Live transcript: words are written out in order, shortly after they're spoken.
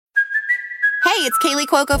it's Kaylee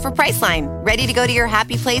Cuoco for Priceline. Ready to go to your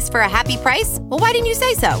happy place for a happy price? Well, why didn't you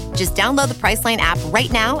say so? Just download the Priceline app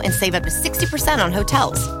right now and save up to 60% on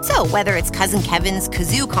hotels. So whether it's Cousin Kevin's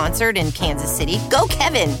Kazoo Concert in Kansas City, go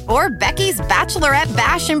Kevin, or Becky's Bachelorette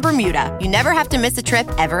Bash in Bermuda, you never have to miss a trip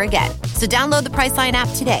ever again. So download the Priceline app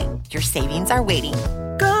today. Your savings are waiting.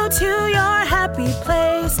 Go to your happy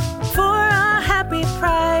place for a happy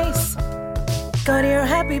price. Go to your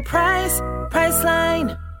happy price,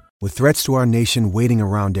 Priceline. With threats to our nation waiting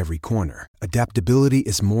around every corner, adaptability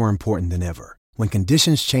is more important than ever. When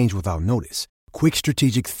conditions change without notice, quick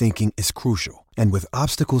strategic thinking is crucial. And with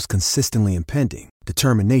obstacles consistently impending,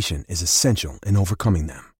 determination is essential in overcoming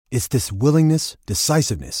them. It's this willingness,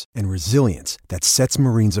 decisiveness, and resilience that sets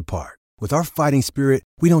Marines apart. With our fighting spirit,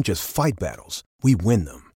 we don't just fight battles, we win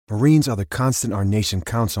them. Marines are the constant our nation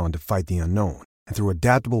counts on to fight the unknown. And through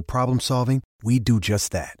adaptable problem solving, we do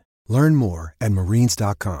just that. Learn more at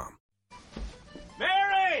marines.com.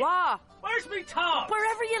 Mary! What? Where's me top?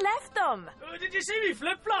 Wherever you left them. Did you see me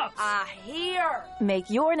flip-flops? Here. Make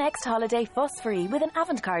your next holiday fuss-free with an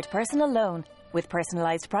Avantcard personal loan. With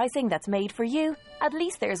personalised pricing that's made for you, at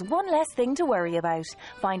least there's one less thing to worry about.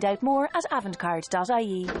 Find out more at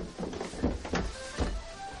avantcard.ie. And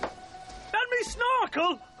me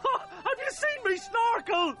snorkel? Have you seen me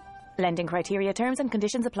snorkel? Lending criteria, terms and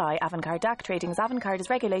conditions apply. Avantcard DAC trading as Avantcard is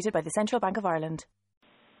regulated by the Central Bank of Ireland.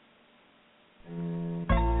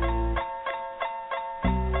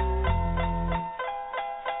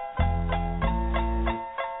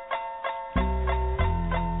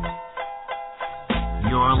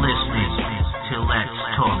 You're listening to Let's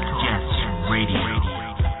Talk Jets Radio.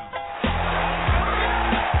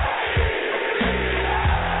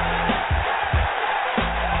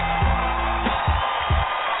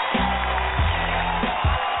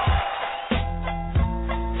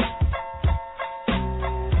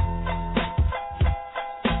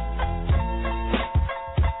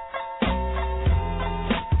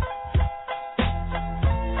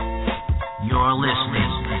 You're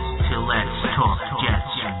listening to Let's Talk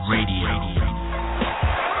Jets Radio.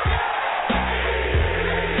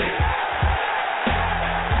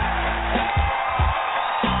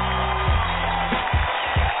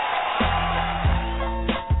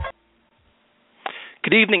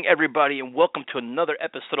 Good evening, everybody, and welcome to another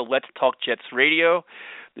episode of Let's Talk Jets Radio.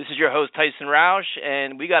 This is your host, Tyson Roush,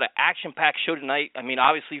 and we got an action-packed show tonight. I mean,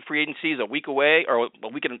 obviously, free agency is a week away, or a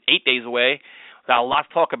week and 8 days away. Got a lot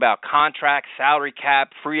to talk about: contracts, salary cap,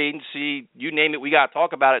 free agency, you name it, we got to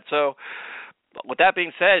talk about it. So, with that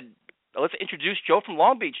being said, let's introduce Joe from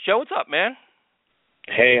Long Beach. Joe, what's up, man?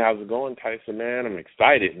 Hey, how's it going, Tyson, man? I'm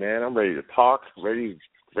excited, man. I'm ready to talk, ready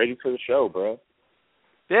for the show, bro.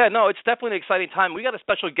 Yeah, no, it's definitely an exciting time. We got a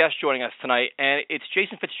special guest joining us tonight, and it's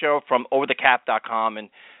Jason Fitzgerald from OverTheCap.com. And,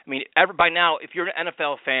 I mean, by now, if you're an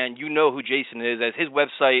NFL fan, you know who Jason is, as his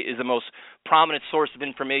website is the most prominent source of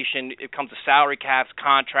information. It comes to salary caps,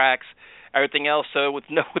 contracts, everything else. So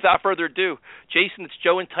without further ado, Jason, it's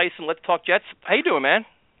Joe and Tyson. Let's Talk Jets. How you doing, man?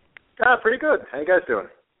 Pretty good. How you guys doing?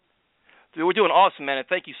 Dude, we're doing awesome, man, and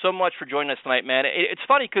thank you so much for joining us tonight, man. It's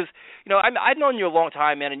funny because, you know, I've known you a long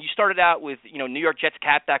time, man, and you started out with, you know,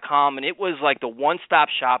 NewYorkJetsCap.com, and it was like the one-stop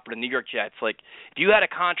shop for the New York Jets. Like, if you had a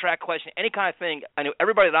contract question, any kind of thing, I know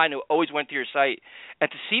everybody that I knew always went to your site. And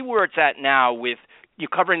to see where it's at now with you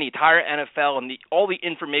covering the entire NFL and all the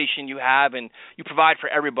information you have and you provide for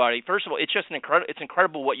everybody, first of all, it's just it's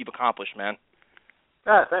incredible what you've accomplished, man.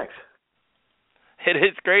 Thanks. It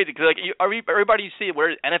is crazy because everybody you see,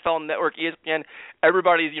 where NFL Network, ESPN,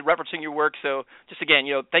 everybody's referencing your work. So just again,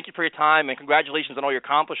 you know, thank you for your time and congratulations on all your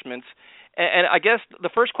accomplishments. And I guess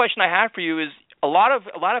the first question I have for you is a lot of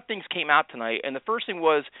things came out tonight, and the first thing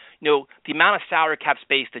was, you know, the amount of salary cap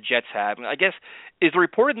space the Jets have. And I guess is the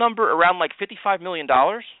reported number around like $55 million?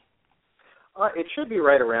 It should be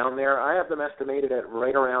right around there. I have them estimated at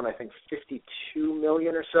right around, I think, $52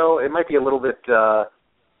 million or so. It might be a little bit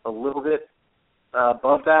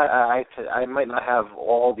above that. I might not have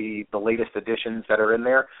all the latest additions that are in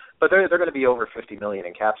there, but they're going to be over $50 million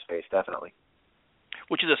in cap space, definitely.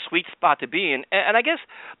 Which is a sweet spot to be in. And I guess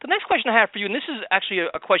the next question I have for you, and this is actually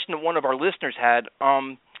a question that one of our listeners had,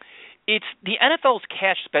 it's the NFL's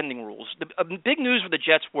cash spending rules. The big news for the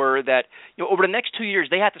Jets were that, you know, over the next 2 years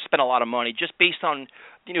they had to spend a lot of money just based on,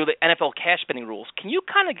 you know, the NFL cash spending rules. Can you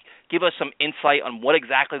kind of give us some insight on what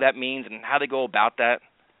exactly that means and how they go about that?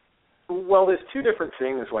 Well, there's two different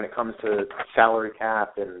things when it comes to salary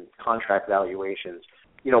cap and contract valuations.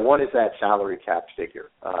 You know, one is that salary cap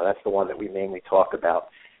figure. That's the one that we mainly talk about.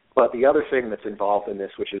 But the other thing that's involved in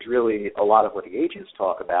this, which is really a lot of what the agents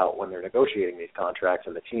talk about when they're negotiating these contracts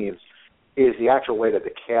and the teams, is the actual way that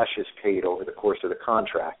the cash is paid over the course of the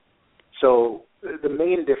contract. So the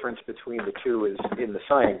main difference between the two is in the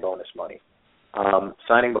signing bonus money.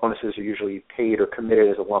 Signing bonuses are usually paid or committed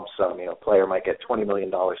as a lump sum. A player might get $20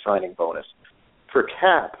 million signing bonus. For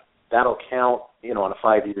cap, that'll count, on a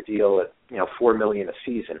 5-year deal at, $4 million a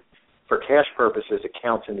season. For cash purposes, it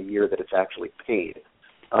counts in the year that it's actually paid.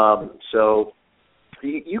 So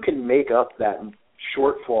you can make up that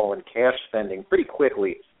shortfall in cash spending pretty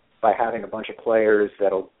quickly by having a bunch of players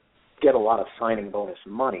that'll get a lot of signing bonus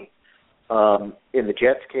money. In the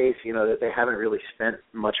Jets' case, they haven't really spent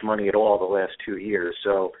much money at all the last 2 years,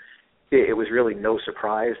 so it was really no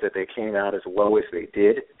surprise that they came out as low as they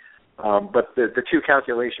did. But the two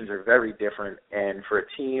calculations are very different, and for a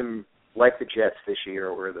team like the Jets this year,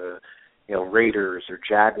 or the Raiders or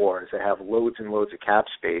Jaguars that have loads and loads of cap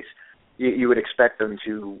space, you would expect them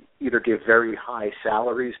to either give very high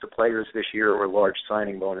salaries to players this year or large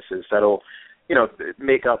signing bonuses that'll,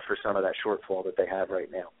 make up for some of that shortfall that they have right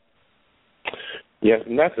now. Yes,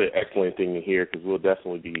 and that's an excellent thing to hear because we'll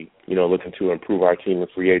definitely be, looking to improve our team in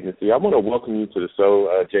free agency. I want to welcome you to the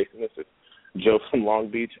show, Jason. This is Joe from Long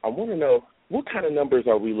Beach. I want to know, what kind of numbers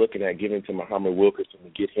are we looking at giving to Muhammad Wilkerson to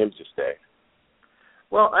get him to stay?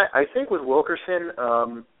 Well, I think with Wilkerson,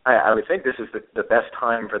 I would think this is the best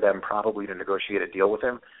time for them probably to negotiate a deal with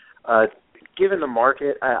him. Given the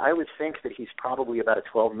market, I would think that he's probably about a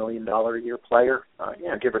 $12 million a year player,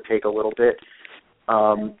 give or take a little bit.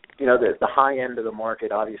 The high end of the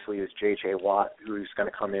market obviously is J.J. Watt, who's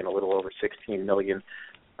going to come in a little over $16 million.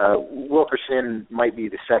 Wilkerson might be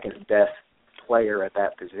the second best player at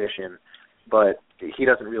that position, but he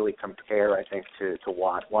doesn't really compare, I think, to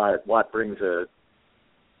Watt. Watt brings a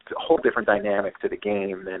whole different dynamic to the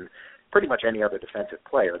game than pretty much any other defensive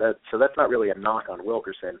player. So that's not really a knock on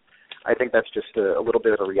Wilkerson. I think that's just a little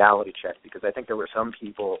bit of a reality check, because I think there were some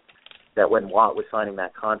people that when Watt was signing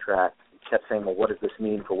that contract kept saying, well, what does this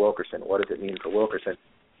mean for Wilkerson? What does it mean for Wilkerson?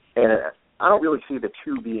 And I don't really see the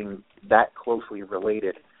two being that closely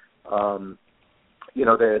related.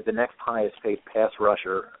 The next highest paid pass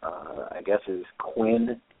rusher, I guess, is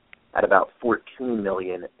Quinn at about $14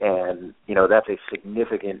 million, and that's a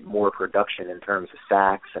significant more production in terms of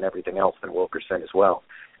sacks and everything else than Wilkerson as well.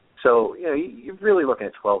 So you're really looking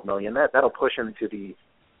at $12 million. That'll push him to the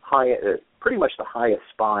pretty much the highest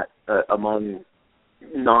spot among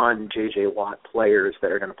non-J.J. Watt players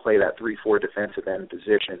that are going to play that 3-4 defensive end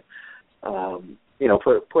position.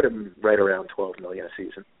 Put him right around $12 million a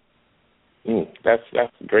season. That's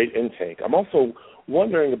a great intake. I'm also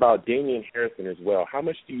wondering about Damian Harrison as well. How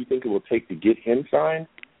much do you think it will take to get him signed?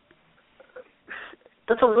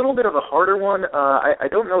 That's a little bit of a harder one. I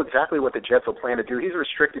don't know exactly what the Jets will plan to do. He's a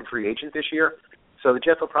restricted free agent this year, so the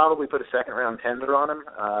Jets will probably put a second-round tender on him.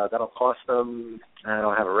 That'll cost them, I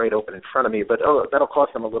don't have it right open in front of me, but that'll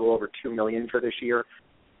cost them a little over $2 million for this year.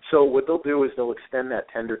 So what they'll do is they'll extend that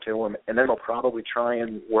tender to him, and then they'll probably try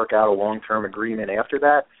and work out a long-term agreement after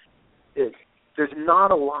that. There's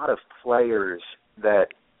not a lot of players that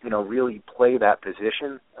really play that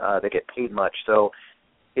position that get paid much, so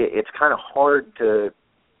it's kind of hard to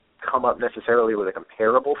come up necessarily with a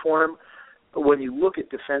comparable for him. But when you look at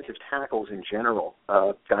defensive tackles in general,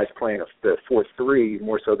 guys playing the 4-3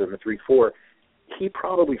 more so than the 3-4, he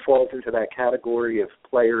probably falls into that category of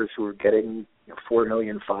players who are getting $4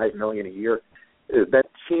 million, $5 million a year. That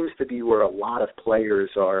seems to be where a lot of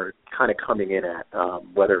players are kind of coming in at,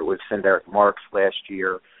 whether it was Senderick Marks last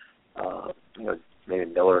year, maybe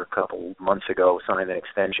Miller a couple months ago signed an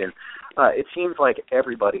extension. It seems like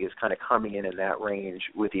everybody is kind of coming in that range,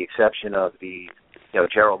 with the exception of the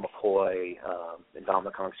Gerald McCoy and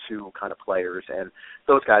Ndamukong Suh kind of players, and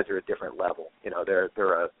those guys are a different level.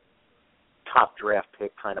 They're a top draft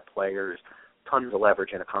pick kind of players, tons of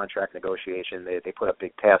leverage in a contract negotiation. They put up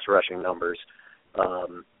big pass rushing numbers.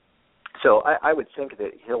 So I would think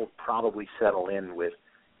that he'll probably settle in with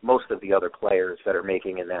most of the other players that are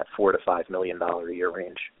making in that $4 to $5 million a year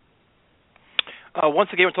range. Once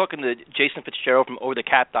again, we're talking to Jason Fitzgerald from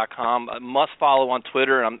OverTheCap.com. Must follow on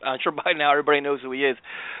Twitter, and I'm sure by now everybody knows who he is.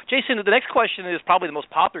 Jason, the next question is probably the most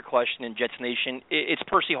popular question in Jets Nation. It's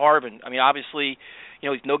Percy Harvin. I mean, obviously,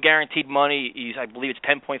 he's no guaranteed money. I believe it's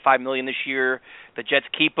 $10.5 million this year. The Jets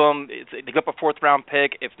keep him. They give up a fourth-round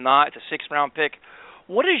pick. If not, it's a sixth-round pick.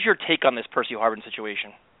 What is your take on this Percy Harvin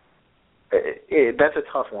situation? That's a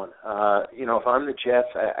tough one. If I'm the Jets,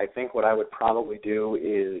 I think what I would probably do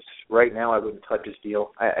is, right now I wouldn't touch his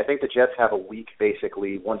deal. I think the Jets have a week,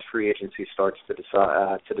 basically, once free agency starts to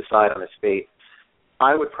decide on his fate.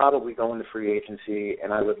 I would probably go into free agency,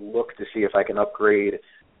 and I would look to see if I can upgrade,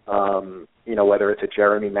 whether it's a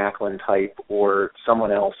Jeremy Maclin type or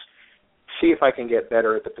someone else, see if I can get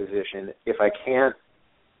better at the position. If I can't,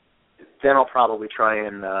 then I'll probably try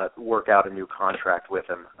and work out a new contract with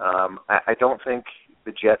him. I don't think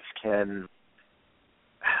the Jets can.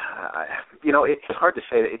 It's hard to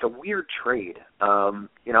say. It's a weird trade.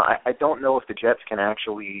 I don't know if the Jets can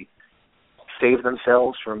actually save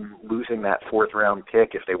themselves from losing that fourth-round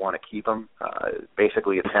pick if they want to keep him.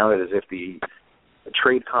 Basically, it sounded as if the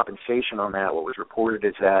trade compensation on that, what was reported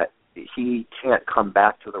is that he can't come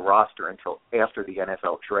back to the roster until after the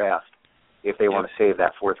NFL draft if they want to save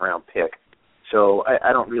that fourth-round pick. So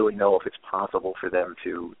I don't really know if it's possible for them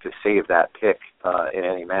to save that pick in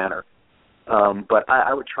any manner. But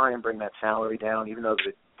I would try and bring that salary down, even though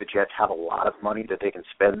the Jets have a lot of money that they can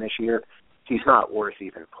spend this year. He's not worth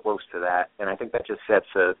even close to that, and I think that just sets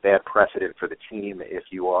a bad precedent for the team if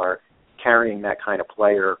you are carrying that kind of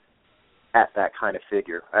player at that kind of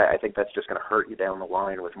figure. I think that's just going to hurt you down the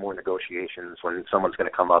line with more negotiations when someone's going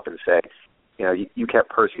to come up and say, you kept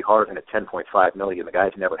Percy Harvin at $10.5 million. The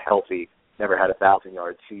guy's never healthy, never had a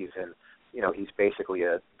 1,000-yard season. He's basically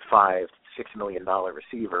a $5-6 million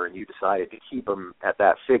receiver, and you decided to keep him at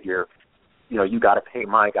that figure. You got to pay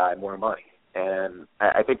my guy more money. And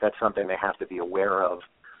I think that's something they have to be aware of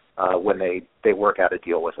when they work out a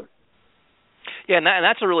deal with him. Yeah, and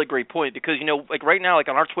that's a really great point because, like right now, like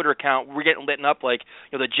on our Twitter account, we're getting lit up like,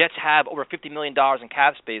 the Jets have over $50 million in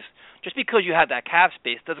cap space. Just because you have that cap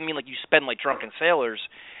space doesn't mean like you spend like drunken sailors.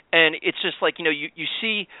 And it's just like, you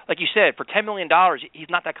see, like you said, for $10 million, he's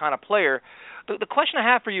not that kind of player. The question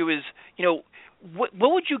I have for you is, what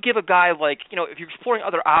would you give a guy like, if you're exploring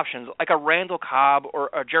other options, like a Randall Cobb or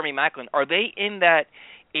a Jeremy Maclin, are they in that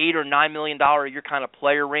 $8 or $9 million a year kind of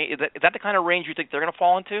player range? Is that the kind of range you think they're going to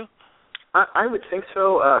fall into? I would think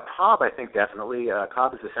so. Cobb, I think definitely.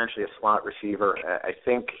 Cobb is essentially a slot receiver. I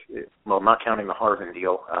think, not counting the Harvin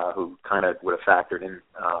deal, who kind of would have factored in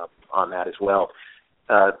on that as well.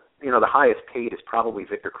 The highest paid is probably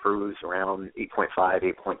Victor Cruz, around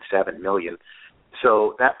 $8.5, $8.7 million.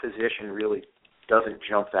 So that position really doesn't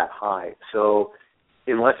jump that high. So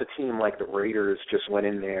unless a team like the Raiders just went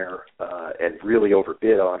in there and really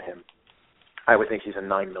overbid on him, I would think he's a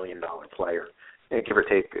 $9 million player, give or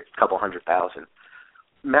take a couple $100,000.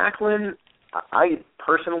 Maclin, I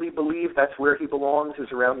personally believe that's where he belongs, is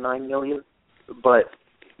around $9 million. But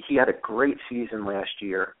he had a great season last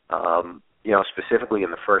year. Specifically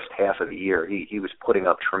in the first half of the year, he was putting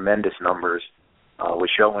up tremendous numbers, was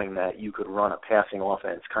showing that you could run a passing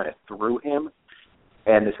offense kind of through him.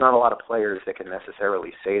 And there's not a lot of players that can necessarily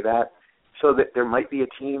say that. So that there might be a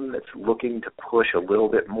team that's looking to push a little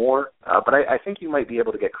bit more. But I think you might be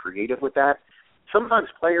able to get creative with that. Sometimes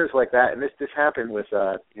players like that, and this happened with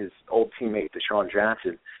his old teammate Deshaun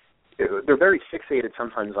Jackson, they're very fixated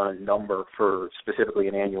sometimes on a number for specifically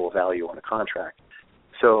an annual value on a contract.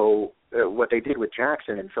 So what they did with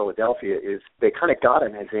Jackson in Philadelphia is they kind of got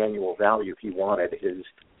him his annual value he wanted, his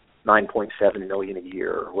 $9.7 million a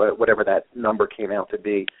year, or whatever that number came out to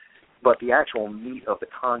be. But the actual meat of the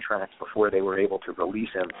contract before they were able to release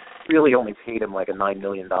him really only paid him like a $9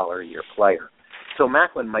 million a year player. So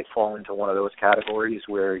Maclin might fall into one of those categories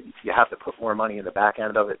where you have to put more money in the back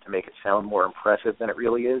end of it to make it sound more impressive than it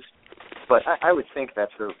really is. But I would think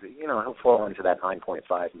that's he'll fall into that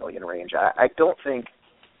 $9.5 million range. I don't think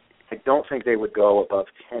they would go above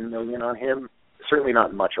 $10 million on him. Certainly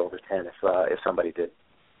not much over 10 if somebody did.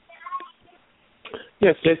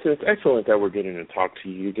 Yes, Jason, it's excellent that we're getting to talk to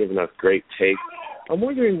you. You're giving us great takes. I'm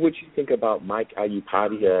wondering what you think about Mike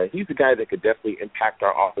Iupati. He's a guy that could definitely impact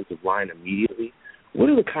our offensive line immediately. What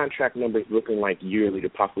are the contract numbers looking like yearly to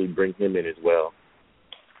possibly bring him in as well?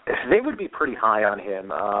 They would be pretty high on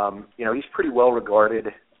him. He's pretty well regarded,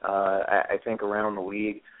 I think, around the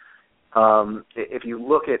league. If you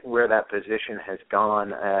look at where that position has gone,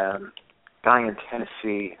 guy in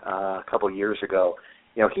Tennessee a couple of years ago,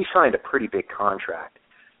 he signed a pretty big contract.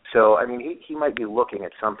 So, he might be looking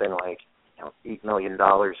at something like $8 million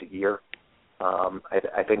a year.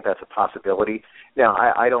 I think that's a possibility. Now,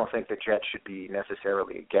 I don't think the Jets should be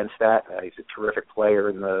necessarily against that. He's a terrific player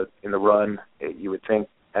in the run. You would think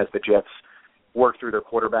as the Jets work through their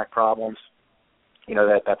quarterback problems,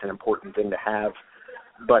 that's an important thing to have.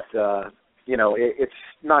 But it's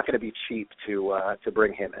not going to be cheap to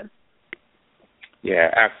bring him in.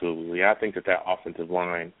 Yeah, absolutely. I think that offensive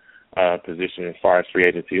line position as far as free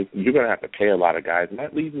agency, you're going to have to pay a lot of guys. And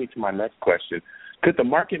that leads me to my next question. Could the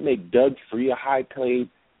market make Doug Free a high-paid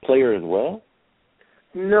player as well?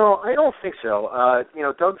 No, I don't think so.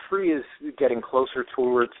 Doug Free is getting closer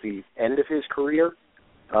towards the end of his career.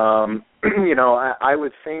 I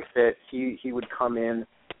would think that he would come in,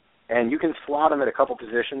 and you can slot him at a couple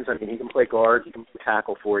positions. He can play guard, he can play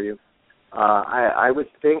tackle for you. I would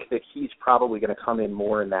think that he's probably going to come in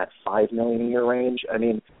more in that $5 million a year range. I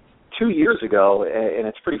mean, 2 years ago, and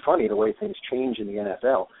it's pretty funny the way things change in the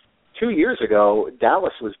NFL. 2 years ago,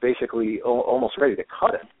 Dallas was basically almost ready to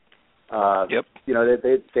cut him. Yep. You know,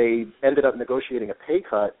 they ended up negotiating a pay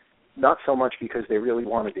cut, not so much because they really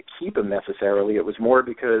wanted to keep him necessarily. It was more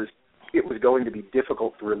because it was going to be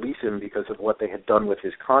difficult to release him because of what they had done with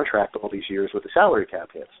his contract all these years with the salary cap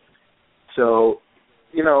hits. So,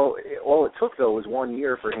 you know, all it took, though, was 1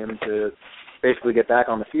 year for him to basically get back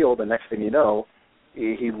on the field. The next thing you know,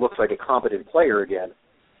 he looks like a competent player again.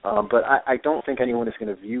 But I don't think anyone is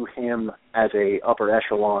going to view him as a upper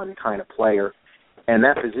echelon kind of player. And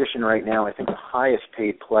that position right now, I think the highest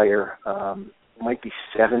paid player might be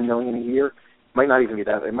 $7 million a year. Might not even be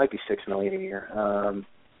that. It might be $6 million a year.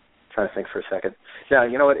 Trying to think for a second. Now,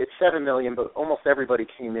 you know what? It's $7 million, but almost everybody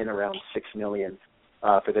came in around $6 million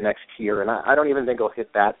for the next tier, and I don't even think he'll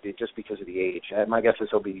hit that just because of the age. My guess is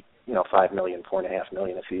he'll be, you know, $5 million, $4.5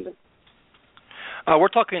 million a season. We're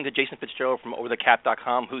talking to Jason Fitzgerald from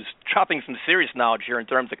OverTheCap.com, who's dropping some serious knowledge here in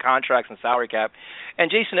terms of contracts and salary cap. And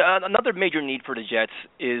Jason, another major need for the Jets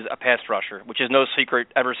is a pass rusher, which is no secret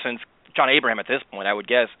ever since John Abraham at this point, I would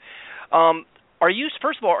guess.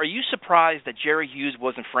 First of all, are you surprised that Jerry Hughes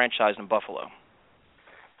wasn't franchised in Buffalo?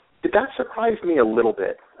 That surprised me a little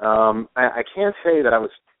bit. I can't say that I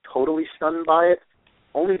was totally stunned by it,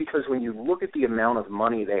 only because when you look at the amount of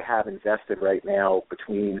money they have invested right now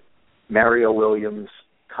between Mario Williams,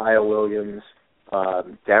 Kyle Williams,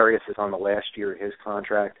 Darius is on the last year of his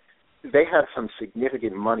contract, they have some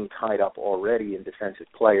significant money tied up already in defensive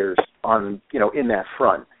players on, you know, in that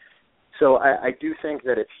front. So I do think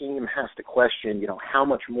that a team has to question, you know, how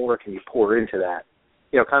much more can you pour into that?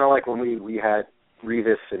 You know, kind of like when we had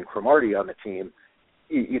Revis and Cromartie on the team,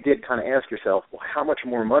 you did kind of ask yourself, well, how much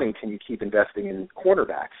more money can you keep investing in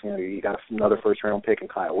cornerbacks? You know, you got another first-round pick in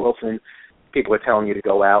Kyle Wilson. People are telling you to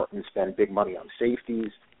go out and spend big money on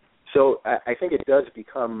safeties. So I think it does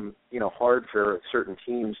become, you know, hard for certain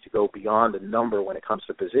teams to go beyond a number when it comes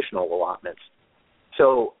to positional allotments.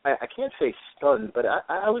 So I can't say stunned, but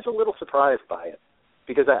I was a little surprised by it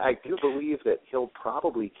because I do believe that he'll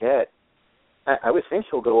probably get, I would think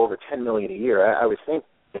he'll go over $10 million a year. I would think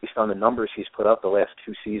based on the numbers he's put up the last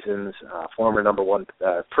two seasons, former number one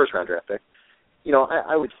first-round draft pick, you know,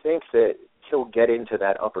 I would think that he'll get into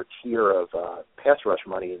that upper tier of pass rush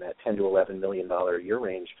money in that $10 to $11 million a year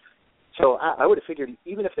range. So I would have figured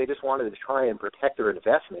even if they just wanted to try and protect their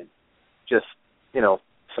investment, just, you know,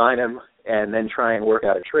 sign him and then try and work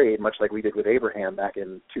out a trade, much like we did with Abraham back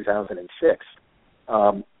in 2006.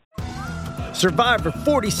 Survivor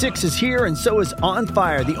 46 is here, and so is On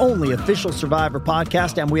Fire, the only official Survivor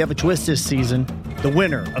podcast, and we have a twist this season. The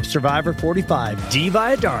winner of Survivor 45, Dee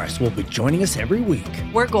Valladares, will be joining us every week.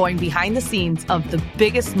 We're going behind the scenes of the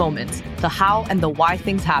biggest moments, the how and the why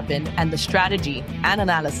things happen, and the strategy and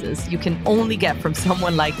analysis you can only get from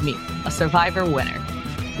someone like me, a Survivor winner.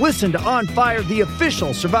 Listen to On Fire, the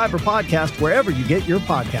official Survivor podcast, wherever you get your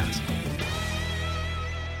podcast.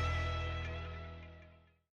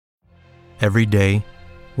 Every day,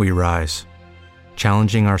 we rise,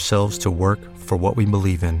 challenging ourselves to work for what we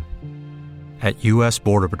believe in. At U.S.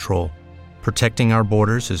 Border Patrol, protecting our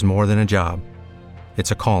borders is more than a job. It's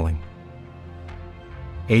a calling.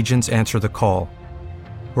 Agents answer the call,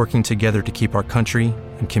 working together to keep our country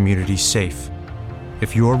and communities safe.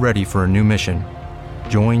 If you're ready for a new mission,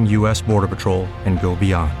 join U.S. Border Patrol and go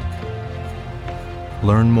beyond.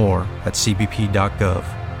 Learn more at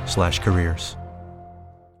cbp.gov/careers.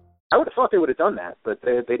 I would have thought they would have done that, but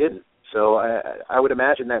they didn't. So I would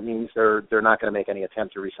imagine that means they're not going to make any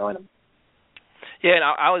attempt to re-sign him. Yeah, and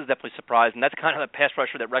I was definitely surprised, and that's kind of the pass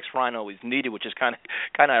rusher that Rex Ryan always needed, which is kind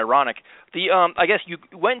of ironic. I guess you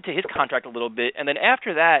went into his contract a little bit, and then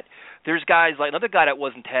after that, there's guys like another guy that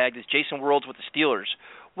wasn't tagged is Jason Worilds with the Steelers.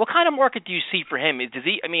 What kind of market do you see for him? Does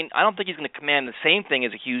he? I mean, I don't think he's going to command the same thing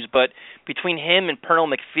as a Hughes, but between him and Pernell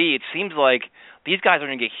McPhee, it seems like these guys are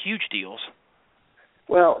going to get huge deals.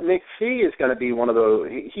 Well, McPhee is going to be one of those.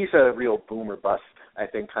 He's a real boom or bust, I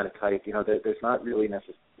think, kind of type. You know, there's not really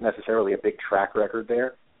necessarily a big track record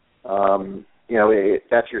there. You know,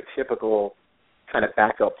 that's your typical kind of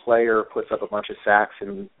backup player, puts up a bunch of sacks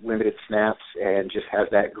and limited snaps, and just has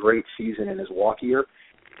that great season in his walk year.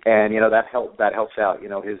 And you know that helps out. You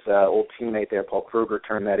know, his old teammate there, Paul Kruger,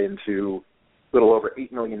 turned that into a little over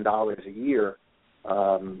 $8 million a year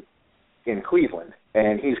in Cleveland.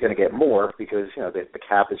 And he's going to get more because, you know, the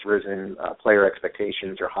cap has risen, player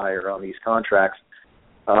expectations are higher on these contracts.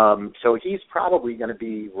 So he's probably going to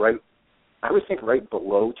be right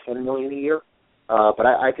below $10 million a year. But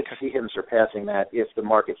I could see him surpassing that if the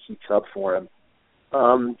market heats up for him.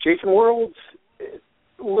 Jason World's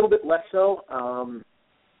a little bit less so.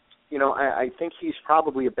 I think he's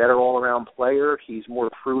probably a better all-around player. He's more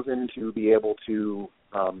proven to be able to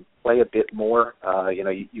play a bit more.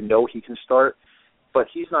 You know he can start, but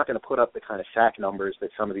he's not going to put up the kind of sack numbers that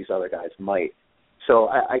some of these other guys might. So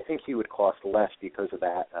I think he would cost less because of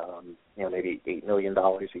that. Maybe $8 million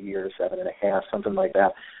a year, 7.5, something like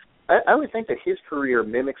that. I would think that his career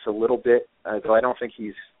mimics a little bit, though I don't think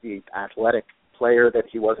he's the athletic player that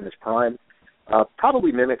he was in his prime.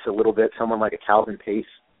 Probably mimics a little bit someone like a Calvin Pace,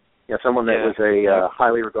 someone that was a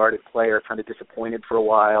highly regarded player, kind of disappointed for a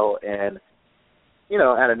while, and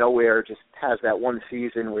out of nowhere just has that one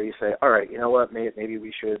season where you say, all right, you know what, maybe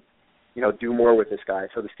we should, do more with this guy.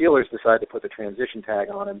 So the Steelers decided to put the transition tag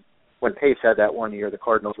on him. When Pace had that 1 year, the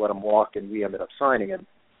Cardinals let him walk, and we ended up signing him.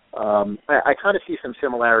 I kind of see some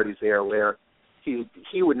similarities there where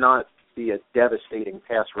he would not be a devastating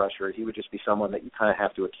pass rusher. He would just be someone that you kind of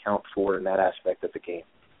have to account for in that aspect of the game.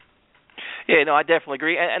 Yeah, no, I definitely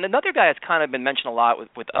agree. And another guy that's kind of been mentioned a lot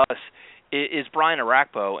with us is Brian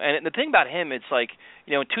Arakpo. And the thing about him, it's like,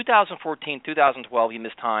 in 2014, 2012, he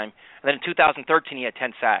missed time. And then in 2013, he had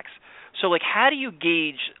 10 sacks. So, how do you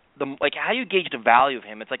gauge the value of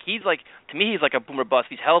him? It's like to me, he's like a boomer bust.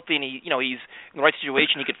 He's healthy and he's in the right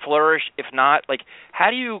situation. He could flourish. If not, how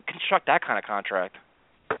do you construct that kind of contract?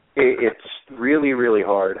 It's really, really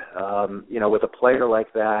hard. With a player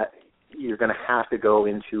like that, you're going to have to go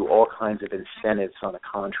into all kinds of incentives on a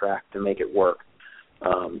contract to make it work.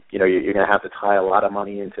 You're going to have to tie a lot of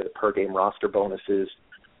money into the per game roster bonuses.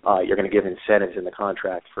 You're going to give incentives in the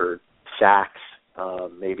contract for sacks,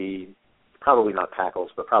 probably not tackles,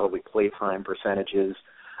 but probably playtime percentages.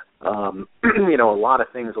 A lot of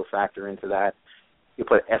things will factor into that. You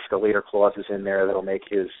put escalator clauses in there that'll make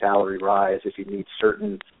his salary rise if he meets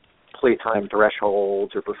certain playtime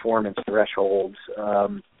thresholds or performance thresholds.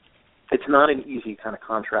 It's not an easy kind of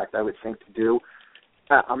contract, I would think, to do.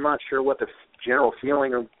 I'm not sure what the general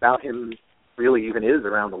feeling about him really even is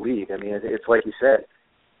around the league. I mean, it's like you said,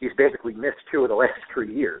 he's basically missed 2 of the last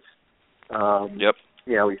 3 years. Yep.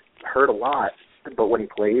 He's hurt a lot, but when he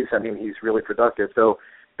plays, he's really productive. So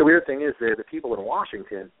the weird thing is the people in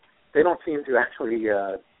Washington, they don't seem to actually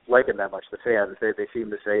like him that much, the fans. They seem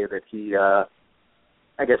to say that he, I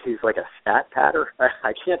guess he's like a stat patter.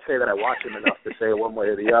 I can't say that I watch him enough to say one way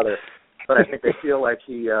or the other, but I think they feel like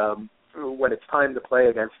he, when it's time to play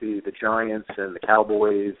against the Giants and the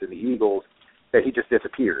Cowboys and the Eagles, that he just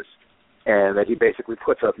disappears and that he basically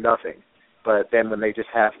puts up nothing. But then when they just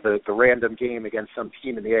have the random game against some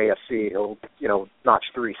team in the AFC, he'll, notch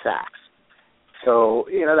 3 sacks. So,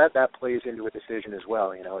 that plays into a decision as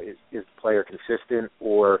well. Is the player consistent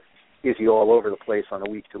or is he all over the place on a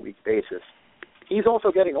week-to-week basis? He's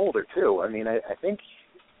also getting older, too. I think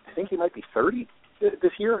he might be 30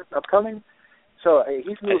 this year, upcoming. So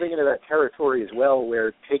he's moving into that territory as well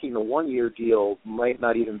where taking the 1-year deal might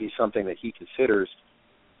not even be something that he considers.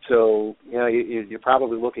 So, you're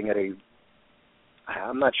probably looking at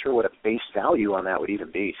I'm not sure what a base value on that would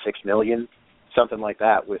even be, $6 million, something like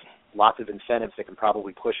that, with lots of incentives that can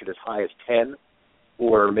probably push it as high as 10,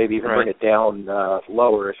 or maybe even bring it down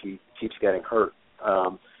lower if he keeps getting hurt.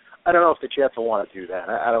 I don't know if the Jets will want to do that.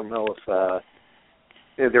 I don't know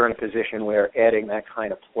if they're in a position where adding that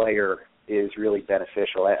kind of player is really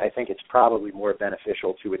beneficial. I think it's probably more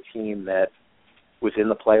beneficial to a team that was in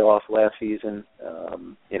the playoffs last season,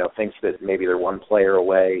 thinks that maybe they're one player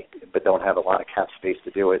away but don't have a lot of cap space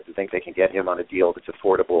to do it, and think they can get him on a deal that's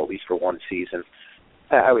affordable at least for one season.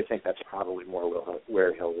 I would think that's probably more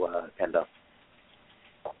where he'll end up.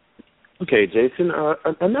 Okay, Jason,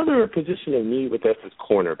 another position of need with us is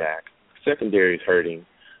cornerback. Secondary is hurting.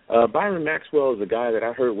 Byron Maxwell is a guy that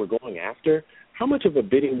I heard we're going after. How much of a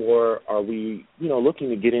bidding war are we, looking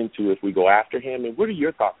to get into if we go after him, and what are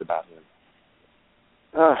your thoughts about him?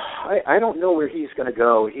 I don't know where he's going to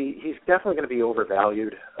go. He's definitely going to be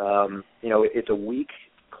overvalued. It's a weak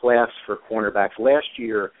class for cornerbacks. Last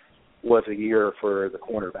year was a year for the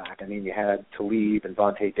cornerback. You had Talib and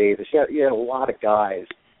Vontae Davis. You had a lot of guys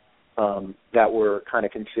that were kind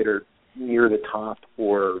of considered near the top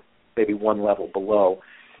or maybe one level below.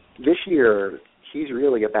 This year, he's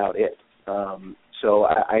really about it. So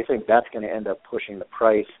I think that's going to end up pushing the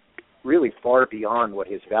price really far beyond what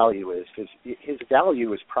his value is, because his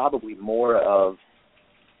value is probably more of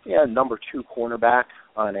number 2 cornerback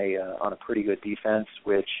on a pretty good defense,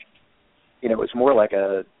 which is more like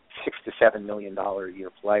a $6 to $7 million a year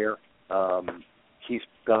player. He's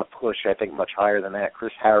going to push, I think, much higher than that.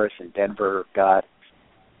 Chris Harris in Denver got,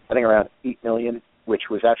 I think, around $8 million which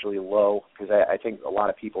was actually low because I think a lot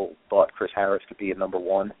of people thought Chris Harris could be a number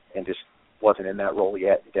one and just wasn't in that role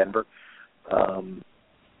yet in Denver.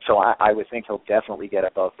 So I would think he'll definitely get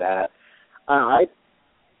above that. I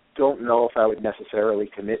don't know if I would necessarily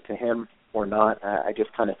commit to him or not. I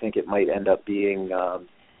just kind of think it might end up being,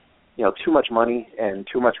 too much money and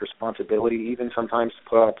too much responsibility even sometimes to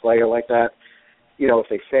put on a player like that. If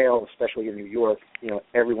they fail, especially in New York,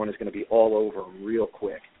 everyone is going to be all over them real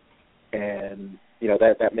quick. And,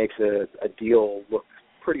 that makes a deal look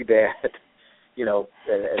pretty bad, as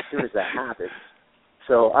soon as that happens.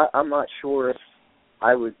 So I'm not sure if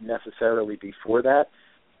I would necessarily be for that.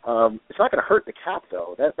 It's not going to hurt the cap,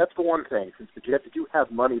 though. That's the one thing. Since the Jets do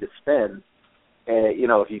have money to spend, and,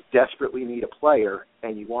 if you desperately need a player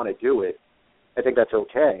and you want to do it, I think that's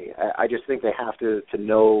okay. I just think they have to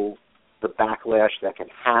know the backlash that can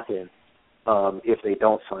happen if they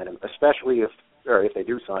don't sign him, if they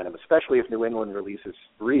do sign him, especially if New England releases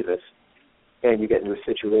Revis and you get into a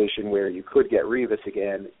situation where you could get Revis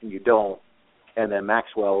again and you don't, and then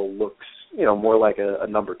Maxwell looks, more like a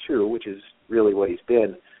number two, which is really what he's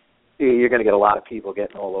been. You're going to get a lot of people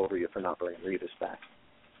getting all over you for not bringing Revis back.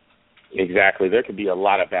 Exactly. There could be a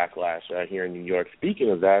lot of backlash here in New York.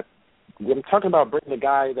 Speaking of that, when I'm talking about bringing the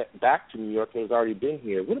guy back to New York that has already been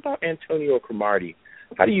here, what about Antonio Cromartie?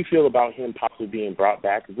 How do you feel about him possibly being brought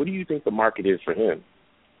back? What do you think the market is for him?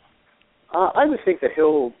 I would think that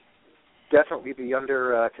he'll definitely be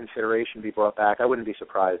under consideration to be brought back. I wouldn't be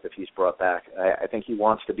surprised if he's brought back. I think he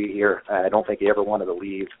wants to be here. I don't think he ever wanted to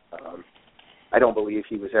leave. I don't believe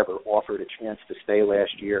he was ever offered a chance to stay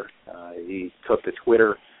last year. He took to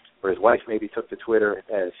Twitter, or his wife maybe took to Twitter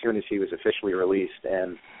as soon as he was officially released,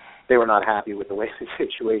 and they were not happy with the way the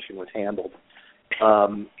situation was handled.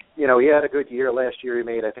 He had a good year last year. He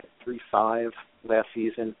made, I think, 3.5 last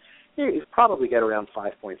season. He'd probably get around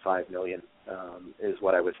 $5.5 million is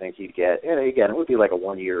what I would think he'd get. And again, it would be like a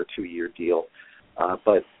 1-year or 2-year deal.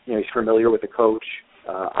 But he's familiar with the coach.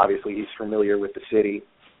 Obviously, he's familiar with the city.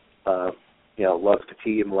 Loves the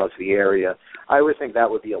team, loves the area. I would think that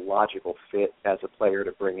would be a logical fit as a player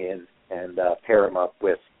to bring in and pair him up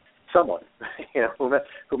with someone.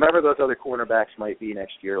 Whomever those other cornerbacks might be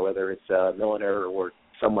next year, whether it's Milliner or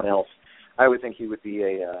someone else, I would think he would be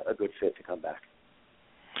a good fit to come back.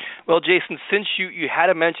 Well, Jason, since you had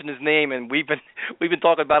to mention his name, and we've been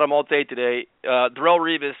talking about him all day today, Darrelle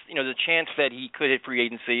Revis, the chance that he could hit free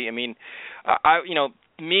agency. I mean,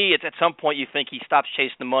 it's at some point you think he stops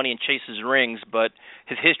chasing the money and chases rings, but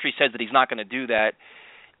his history says that he's not going to do that.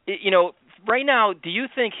 Right now, do you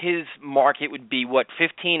think his market would be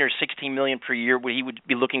 15 or 16 million per year? What he would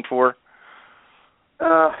be looking for?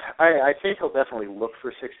 I think he'll definitely look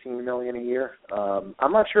for $16 million a year.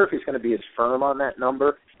 I'm not sure if he's going to be as firm on that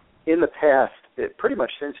number. In the past, pretty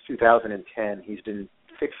much since 2010, he's been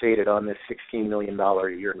fixated on this $16 million a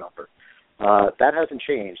year number. That hasn't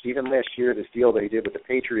changed. Even last year, this deal that he did with the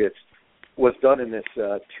Patriots was done in this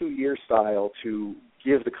 2-year style to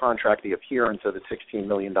give the contract the appearance of a $16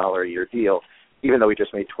 million a year deal, even though he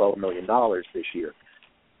just made $12 million this year.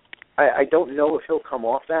 I don't know if he'll come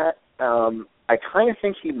off that. I kind of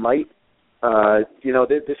think he might.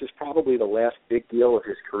 This is probably the last big deal of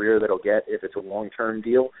his career that he'll get if it's a long-term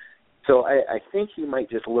deal. So I think he might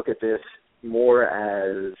just look at this more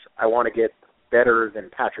as, I want to get better than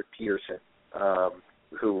Patrick Peterson,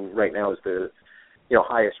 who right now is the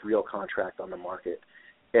highest real contract on the market,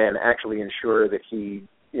 and actually ensure that he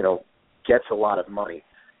gets a lot of money.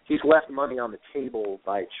 He's left money on the table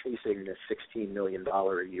by chasing this $16 million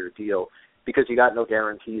a year deal because he got no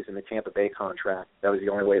guarantees in the Tampa Bay contract. That was the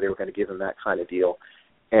only way they were going to give him that kind of deal.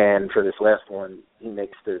 And for this last one, he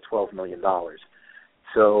makes the $12 million.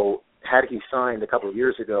 So had he signed a couple of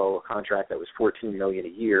years ago a contract that was $14 million a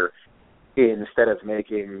year, instead of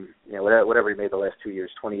making whatever he made the last 2 years,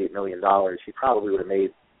 $28 million, he probably would have made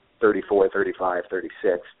 34, 35,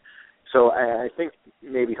 36. So I think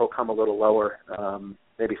maybe he'll come a little lower,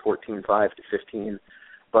 maybe 14.5 to 15.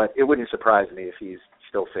 But it wouldn't surprise me if he's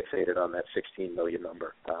still fixated on that $16 million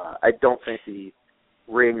number. I don't think the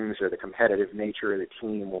rings or the competitive nature of the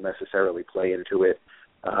team will necessarily play into it.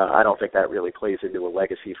 I don't think that really plays into a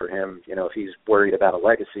legacy for him. If he's worried about a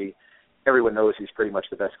legacy, everyone knows he's pretty much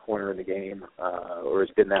the best corner in the game, or has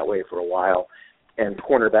been that way for a while. And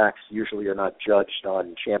cornerbacks usually are not judged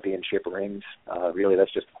on championship rings. Really,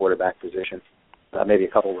 that's just the quarterback position. Maybe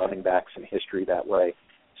a couple running backs in history that way.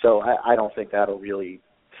 So I don't think that'll really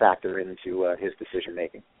factor into his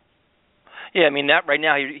decision-making. Yeah, I mean that right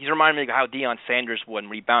now he's reminding me of how Deion Sanders would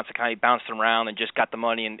when he bounced around and just got the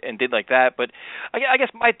money and did like that. But I guess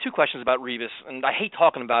I have two questions about Revis, and I hate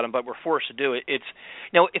talking about him, but we're forced to do it. It's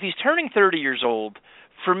if he's turning 30 years old,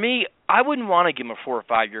 for me, I wouldn't want to give him a 4 or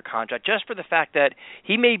 5 year contract just for the fact that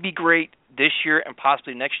he may be great this year and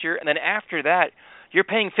possibly next year, and then after that, you're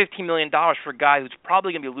paying $15 million for a guy who's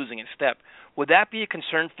probably going to be losing in step. Would that be a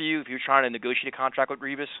concern for you if you're trying to negotiate a contract with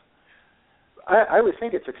Revis? I would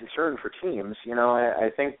think it's a concern for teams. I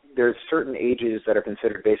think there's certain ages that are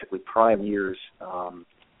considered basically prime years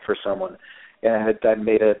for someone. And I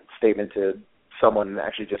made a statement to someone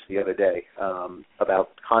actually just the other day about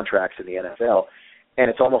contracts in the NFL. And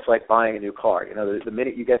it's almost like buying a new car. The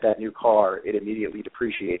minute you get that new car, it immediately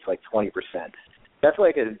depreciates like 20%. That's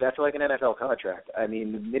like an NFL contract. I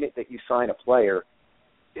mean, the minute that you sign a player,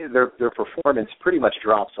 their performance pretty much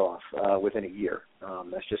drops off within a year.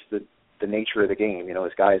 That's just the nature of the game.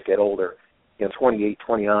 As guys get older, 28,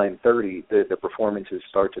 29, 30, the performances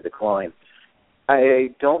start to decline. I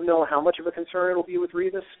don't know how much of a concern it'll be with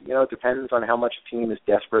Revis. It depends on how much a team is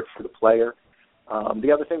desperate for the player.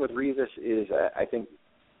 The other thing with Revis is I think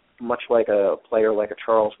much like a player like a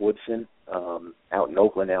Charles Woodson out in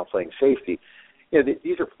Oakland now playing safety,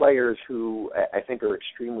 these are players who I think are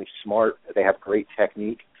extremely smart. They have great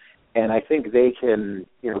technique. And I think they can,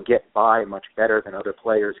 get by much better than other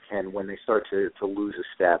players can when they start to lose a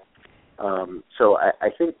step. So I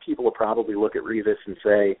think people will probably look at Revis and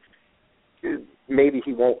say, maybe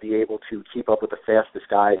he won't be able to keep up with the fastest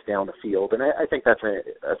guys down the field. And I think that's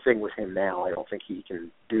a thing with him now. I don't think he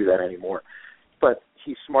can do that anymore. But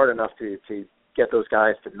he's smart enough to get those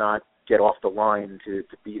guys to not get off the line to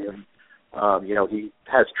beat him. He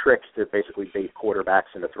has tricks to basically bait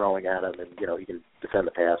quarterbacks into throwing at him, and, he can defend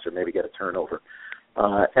the pass or maybe get a turnover.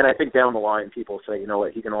 And I think down the line people say,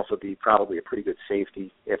 he can also be probably a pretty good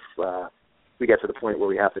safety if we get to the point where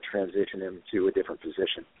we have to transition him to a different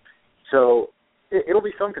position. So it'll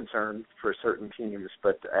be some concern for certain teams,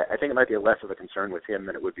 but I think it might be less of a concern with him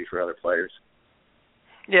than it would be for other players.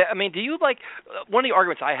 Yeah, I mean, do you one of the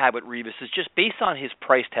arguments I have with Revis is just based on his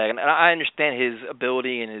price tag, and I understand his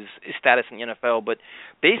ability and his status in the NFL, but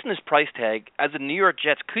based on his price tag, as the New York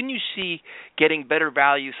Jets, couldn't you see getting better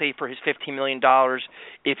value, say, for his $15 million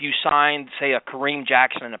if you signed, say, a Kareem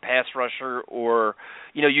Jackson and a pass rusher, or,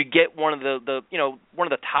 you get one of the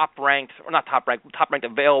top ranked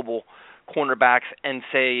available cornerbacks and,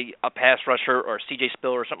 say, a pass rusher or C.J.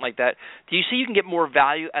 Spiller or something like that? Do you see you can get more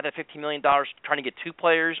value out of $15 million trying to get two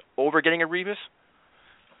players over getting a Revis?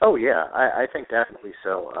 Oh, yeah, I think definitely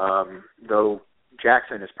so. Though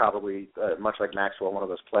Jackson is probably, much like Maxwell, one of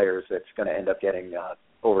those players that's going to end up getting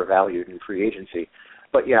overvalued in free agency.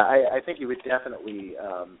 But, yeah, I think you would definitely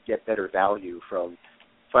get better value from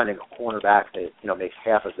finding a cornerback that, makes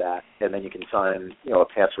half of that, and then you can sign, a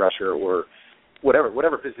pass rusher or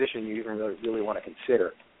whatever position you even really want to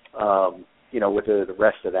consider, with the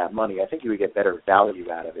rest of that money. I think you would get better value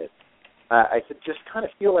out of it. I just kind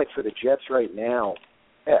of feel like for the Jets right now,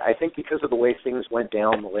 I think because of the way things went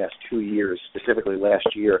down the last 2 years, specifically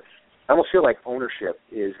last year, I almost feel like ownership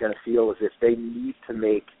is going to feel as if they need to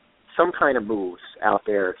make some kind of moves out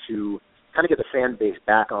there to kind of get the fan base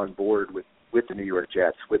back on board with the New York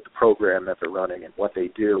Jets, with the program that they're running and what they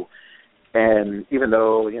do. And even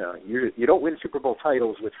though, you don't win Super Bowl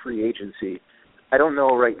titles with free agency, I don't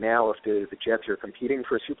know right now if the Jets are competing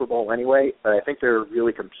for a Super Bowl anyway, but I think they're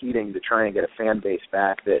really competing to try and get a fan base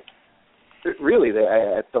back that really,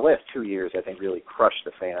 the last 2 years, I think, really crushed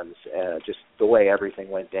the fans, just the way everything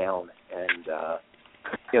went down. And,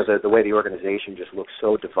 the way the organization just looks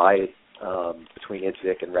so divided between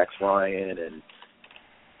Idzik and Rex Ryan and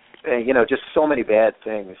just so many bad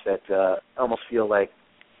things that I almost feel like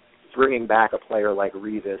bringing back a player like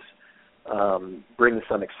Revis brings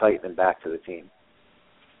some excitement back to the team.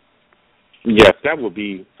 Yes, that would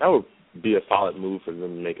be a solid move for them to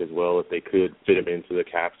make as well if they could fit him into the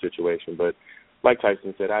cap situation. But like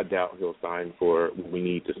Tyson said, I doubt he'll sign for what we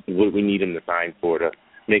need him to sign for to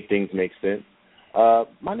make things make sense.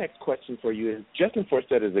 My next question for you is, Justin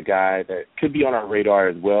Forsett is a guy that could be on our radar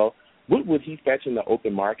as well. What would he fetch in the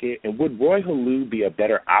open market, and would Roy Halou be a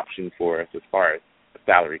better option for us as far as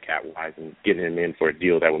salary cap wise and getting him in for a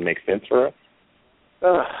deal that would make sense for us?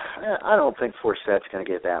 I don't think Forsett's going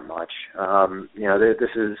to get that much.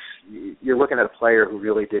 You're looking at a player who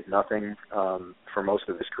really did nothing for most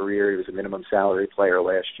of his career. He was a minimum salary player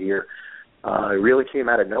last year. He really came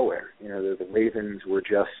out of nowhere. The Ravens were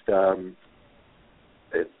just,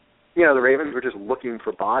 looking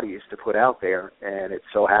for bodies to put out there, and it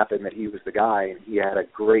so happened that he was the guy, and he had a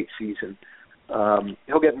great season.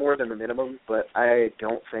 He'll get more than the minimum, but I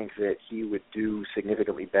don't think that he would do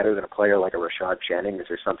significantly better than a player like a Rashad Jennings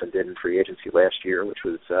or something did in free agency last year, which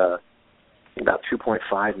was about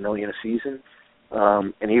 $2.5 million a season.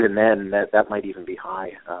 And even then, that might even be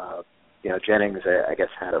high. Jennings, I guess,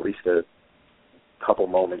 had at least a couple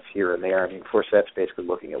moments here and there. I mean, Forset's basically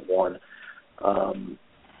looking at one.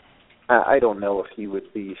 I don't know if he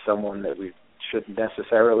would be someone that we should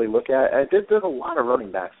necessarily look at. There's a lot of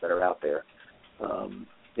running backs that are out there.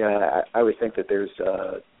 I would think that there's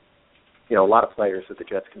a lot of players that the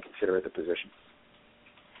Jets can consider at the position.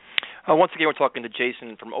 Once again, we're talking to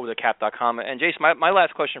Jason from OverTheCap.com. And Jason, my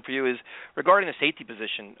last question for you is regarding the safety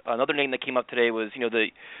position. Another name that came up today was,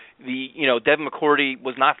 Devin McCourty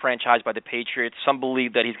was not franchised by the Patriots. Some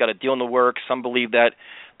believe that he's got a deal in the works. Some believe that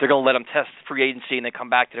they're going to let him test free agency and then come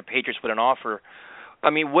back to the Patriots with an offer. I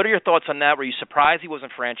mean, what are your thoughts on that? Were you surprised he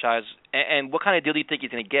wasn't franchised? And what kind of deal do you think he's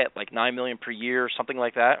going to get, like $9 million per year or something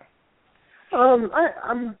like that?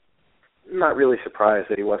 I'm not really surprised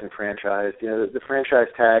that he wasn't franchised. The franchise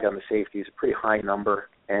tag on the safety is a pretty high number,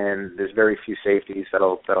 and there's very few safeties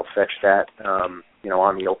that'll fetch that, on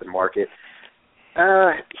the open market.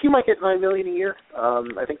 He might get $9 million a year.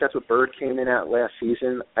 I think that's what Bird came in at last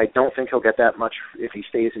season. I don't think he'll get that much if he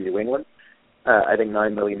stays in New England. I think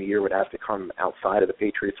 $9 million a year would have to come outside of the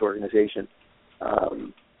Patriots organization.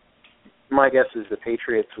 My guess is the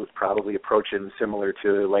Patriots would probably approach him similar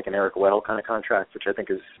to like an Eric Weddle kind of contract, which I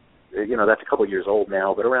think is, that's a couple years old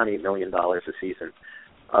now, but around $8 million a season.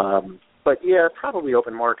 But yeah, probably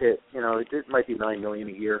open market. It might be $9 million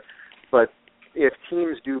a year. But if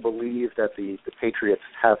teams do believe that the Patriots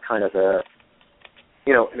have kind of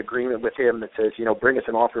an agreement with him that says, bring us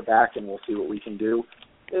an offer back and we'll see what we can do.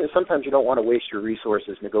 Sometimes you don't want to waste your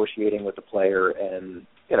resources negotiating with the player and,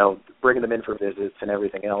 bringing them in for visits and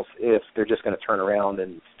everything else if they're just going to turn around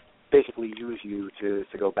and basically use you to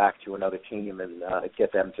go back to another team and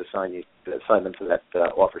get them to sign them to that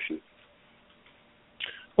offer sheet.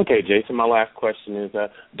 Okay, Jason, my last question is,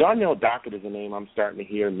 Darnell Dockett is a name I'm starting to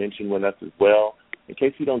hear mentioned with us as well. In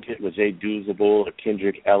case we don't get Jay Douzable or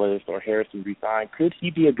Kendrick Ellis or Harrison re-signed, could he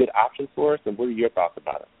be a good option for us, and what are your thoughts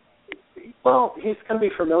about it? Well, he's going to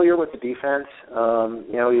be familiar with the defense.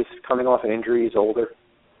 He's coming off an injury. He's older.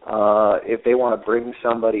 If they want to bring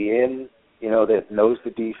somebody in, that knows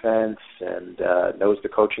the defense and knows the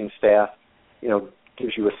coaching staff,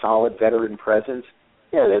 gives you a solid veteran presence,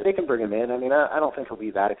 they can bring him in. I mean, I don't think he'll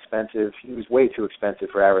be that expensive. He was way too expensive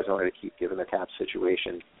for Arizona to keep given the cap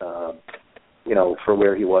situation, for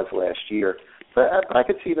where he was last year. But I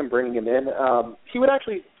could see them bringing him in. He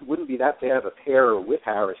wouldn't be that bad of a pair with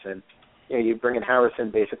Harrison. You bring in Harrison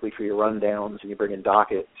basically for your rundowns, and you bring in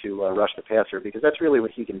Dockett to rush the passer, because that's really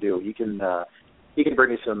what he can do. He can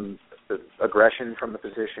bring you some aggression from the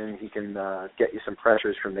position. He can get you some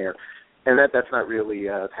pressures from there, and that's not really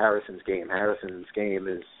Harrison's game. Harrison's game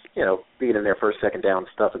is being in there first, second down,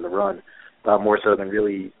 stuff in the run, more so than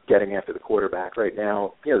really getting after the quarterback. Right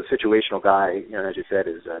now, the situational guy, as you said,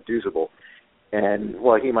 is Douzable, and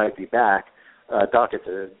while he might be back, Dockett's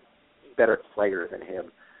a better player than him.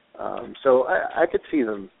 So I could see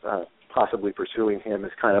them possibly pursuing him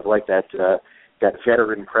as kind of like that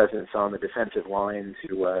veteran presence on the defensive line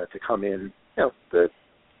to come in, the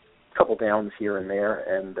couple downs here and there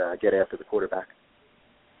and get after the quarterback.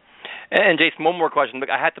 And Jason, one more question. Look,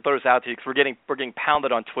 I had to throw this out to you because we're getting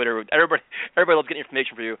pounded on Twitter. Everybody loves getting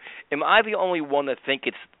information for you. Am I the only one that thinks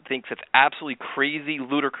it's absolutely crazy,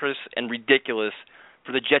 ludicrous, and ridiculous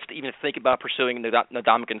for the Jets to even think about pursuing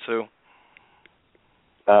Ndamukong Suh?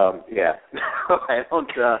 Yeah. I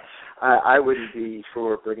don't. I wouldn't be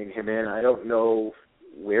for bringing him in. I don't know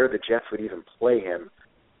where the Jets would even play him.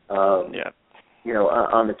 On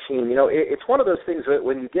the team. It's one of those things that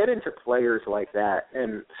when you get into players like that,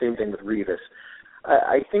 and same thing with Revis,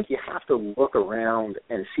 I think you have to look around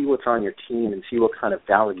and see what's on your team and see what kind of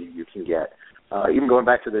value you can get. Even going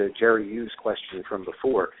back to the Jerry Hughes question from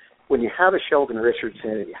before, when you have a Sheldon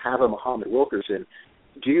Richardson and you have a Muhammad Wilkerson,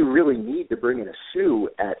 do you really need to bring in a Suh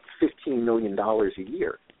at $15 million a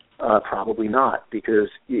year? Probably not, because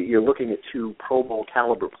you're looking at two Pro Bowl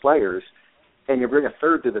caliber players, and you bring a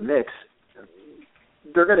third to the mix,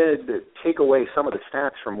 they're going to take away some of the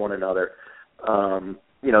stats from one another,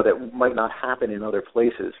 that might not happen in other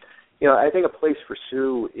places. I think a place for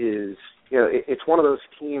Suh is, it's one of those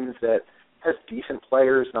teams that has decent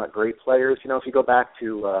players, not great players. If you go back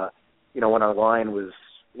to, when our line was,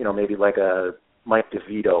 maybe like a Mike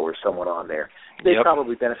DeVito or someone on there, they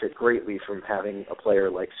probably benefit greatly from having a player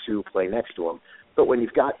like Suh play next to him. But when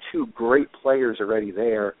you've got two great players already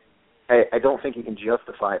there, I don't think you can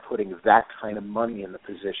justify putting that kind of money in the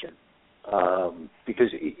position.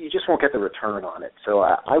 because you just won't get the return on it. So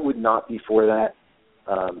I would not be for that,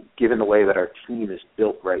 given the way that our team is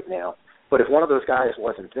built right now. But if one of those guys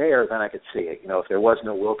wasn't there, then I could see it. If there was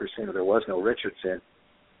no Wilkerson or there was no Richardson,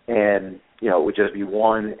 and it would just be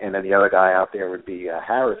one, and then the other guy out there would be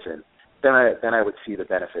Harrison, then I would see the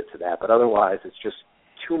benefit to that. But otherwise, it's just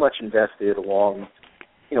too much invested along,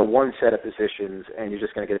 one set of positions, and you're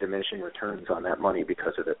just going to get diminishing returns on that money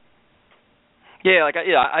because of it. Yeah,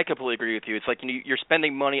 I completely agree with you. It's like you're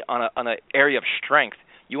spending money on an area of strength.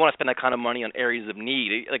 You want to spend that kind of money on areas of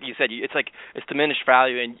need. Like you said, it's diminished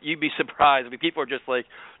value, and you'd be surprised. People are just like,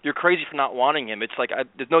 you're crazy for not wanting him. It's like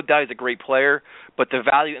there's no doubt he's a great player, but the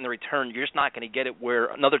value and the return, you're just not going to get it where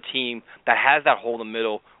another team that has that hole in the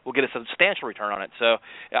middle will get a substantial return on it. So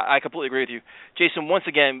I completely agree with you. Jason, once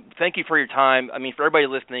again, thank you for your time. I mean, for everybody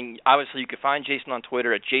listening, obviously you can find Jason on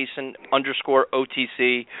Twitter at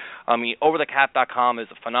Jason_OTC. I mean, overthecap.com is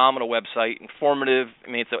a phenomenal website, informative. I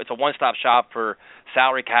mean, it's a one-stop shop for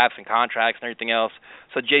salary caps and contracts and everything else.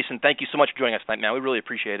 So, Jason, thank you so much for joining us tonight, man. We really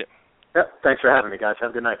appreciate it. Yep, thanks for having me, guys. Have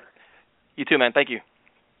a good night. You too, man. Thank you.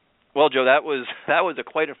 Well, Joe, that was a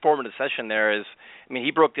quite informative session there.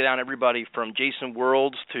 He broke down everybody from Jason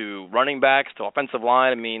Worlds to running backs to offensive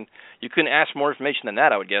line. I mean, you couldn't ask more information than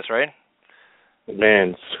that, I would guess, right?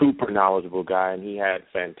 Man, super knowledgeable guy, and he had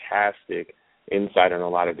fantastic insight on a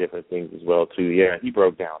lot of different things as well, too. Yeah, he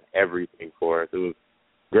broke down everything for us. It was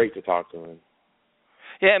great to talk to him.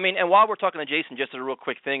 Yeah, and while we're talking to Jason, just a real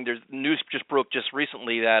quick thing, there's news just broke just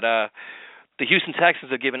recently that the Houston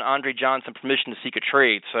Texans have given Andre Johnson permission to seek a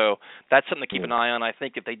trade, so that's something to keep an eye on. I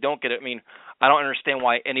think if they don't get it, I don't understand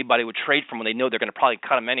why anybody would trade for him when they know they're going to probably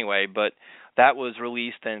cut him anyway, but that was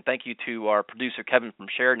released, and thank you to our producer, Kevin, from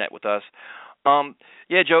ShareNet with us.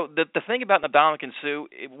 Yeah, Joe, the thing about Ndamukong Suh,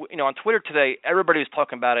 on Twitter today, everybody was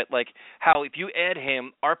talking about it, like how if you add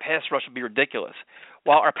him, our pass rush would be ridiculous.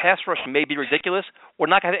 While our pass rush may be ridiculous, we're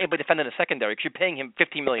not going to have anybody defend in the secondary because you're paying him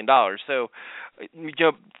 $15 million. So,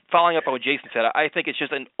 following up on what Jason said, I think it's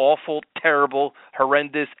just an awful, terrible,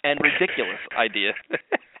 horrendous, and ridiculous idea.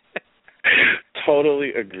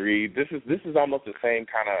 Totally agreed. This is almost the same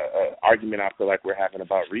kind of argument I feel like we're having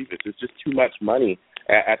about Revis. It's just too much money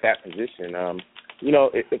at that position.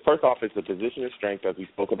 First off, it's a position of strength, as we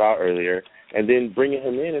spoke about earlier, and then bringing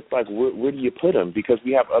him in, it's like, where do you put him? Because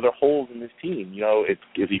we have other holes in this team.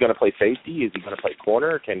 Is he going to play safety? Is he going to play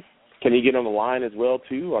corner? Can he get on the line as well,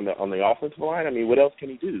 too, on the offensive line? What else can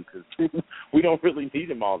he do? Because we don't really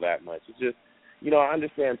need him all that much. It's just, I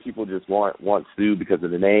understand people just want Suh because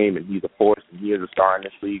of the name, and he's a force, and he is a star in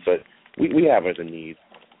this league, but we have other needs.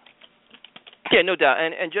 Yeah, no doubt.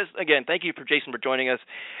 And just, again, thank you for Jason for joining us.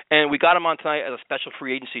 And we got him on tonight as a special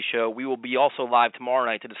free agency show. We will be also live tomorrow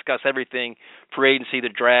night to discuss everything free agency, the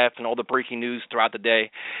draft, and all the breaking news throughout the day.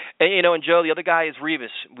 And, and Joe, the other guy is Revis.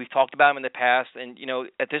 We've talked about him in the past, and,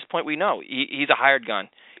 at this point we know he's a hired gun.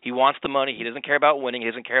 He wants the money. He doesn't care about winning. He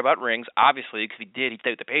doesn't care about rings, obviously, because he'd stay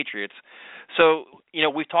with the Patriots. So,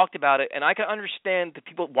 we've talked about it, and I can understand the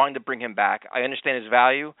people wanting to bring him back. I understand his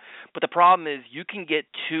value. But the problem is you can get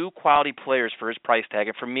two quality players for his price tag.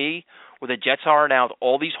 And for me, where the Jets are now with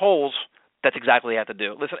all these holes, that's exactly what you have to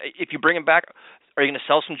do. Listen, if you bring him back, are you going to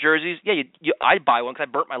sell some jerseys? Yeah, I'd buy one because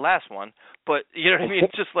I burnt my last one. But, you know what I mean?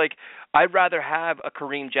 It's just like I'd rather have a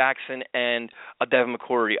Kareem Jackson and a Devin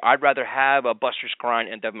McCourty. I'd rather have a Buster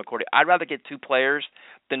Skrine and Devin McCourty. I'd rather get two players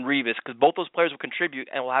than Revis because both those players will contribute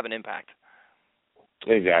and will have an impact.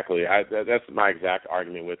 Exactly. That's my exact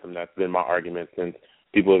argument with him. That's been my argument since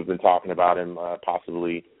people have been talking about him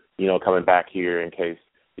possibly, coming back here in case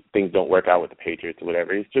things don't work out with the Patriots or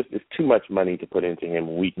whatever. It's too much money to put into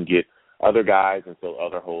him. We can get other guys and fill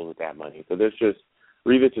other holes with that money. So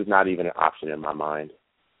Revis is not even an option in my mind.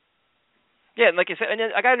 Yeah, and like I said, and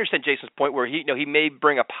I gotta understand Jason's point where he may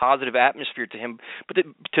bring a positive atmosphere to him, but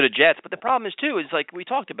to the Jets. But the problem is too is like we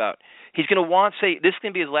talked about, he's going to want this is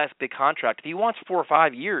going to be his last big contract. If he wants 4 or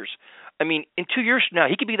 5 years, in 2 years from now,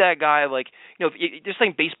 he could be that guy. Like just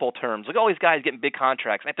saying baseball terms, like all these guys getting big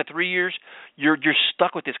contracts. And after 3 years, you're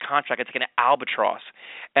stuck with this contract. It's like an albatross.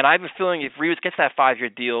 And I have a feeling if Revis gets that 5-year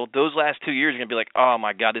deal, those last 2 years are going to be like, oh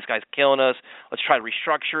my God, this guy's killing us. Let's try to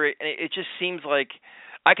restructure it. And it just seems like.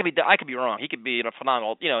 I could be wrong. He could be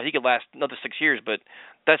phenomenal. He could last another 6 years, but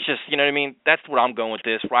that's just, you know what I mean? That's what I'm going with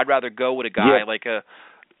this. Where I'd rather go with a guy like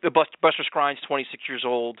Buster Skrine's 26 years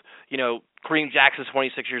old. Kareem Jackson's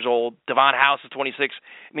 26 years old. Devon House is 26.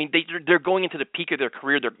 They're going into the peak of their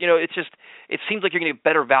career. It seems like you're going to get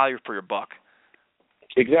better value for your buck.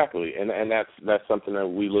 Exactly, and that's something that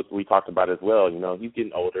we talked about as well. He's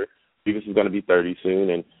getting older. Revis is going to be 30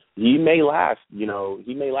 soon, and he may last.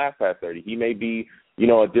 He may last past 30. He may be.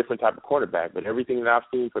 a different type of quarterback. But everything that I've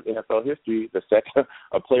seen from NFL history, the second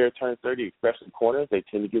a player turns 30, especially corners, they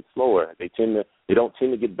tend to get slower. They don't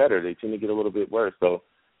tend to get better. They tend to get a little bit worse. So,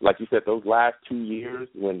 like you said, those last 2 years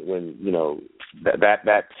when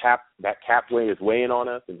that cap weight is weighing on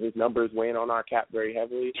us and his number is weighing on our cap very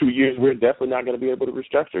heavily, 2 years we're definitely not going to be able to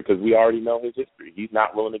restructure because we already know his history. He's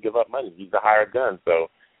not willing to give up money. He's a hired gun. So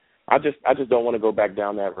I just don't want to go back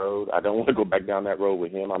down that road. I don't want to go back down that road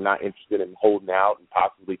with him. I'm not interested in holding out and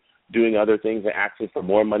possibly doing other things and asking for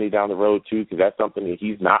more money down the road too, because that's something that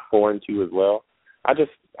he's not foreign to as well. I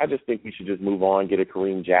just think we should just move on, get a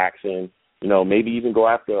Kareem Jackson. Maybe even go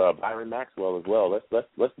after Byron Maxwell as well.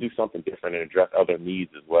 Let's do something different and address other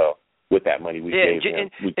needs as well with that money we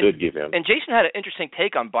could give him. And Jason had an interesting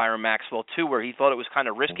take on Byron Maxwell too, where he thought it was kind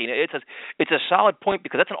of risky. It's a solid point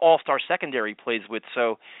because that's an all-star secondary he plays with,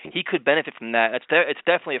 so he could benefit from that. It's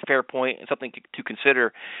definitely a fair point and something to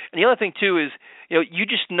consider. And the other thing too is, you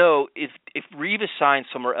just know if Revis signs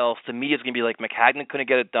somewhere else, the media's going to be like, Maccagnan couldn't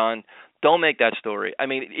get it done. Don't make that story. I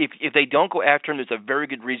mean, if they don't go after him, there's a very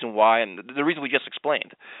good reason why, and the reason we just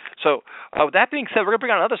explained. So, with that being said, we're going to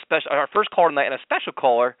bring on our first caller tonight, and a special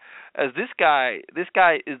caller, as this guy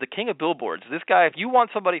is the king of billboards. This guy, if you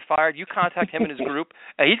want somebody fired, you contact him and his group,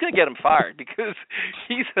 and he's going to get him fired because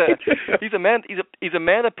he's a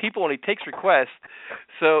man of people, and he takes requests.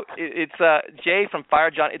 So it's Jay from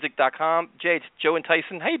FireJohnIdzik.com. Jay, it's Joe and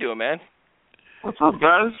Tyson. How you doing, man? What's up,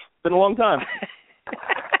 guys? Been a long time.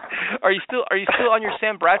 Are you still on your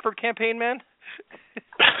Sam Bradford campaign, man?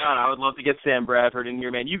 God, I would love to get Sam Bradford in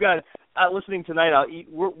here, man. You guys listening tonight,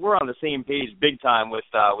 we're on the same page big time with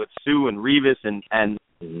Sue and Revis and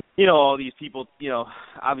all these people,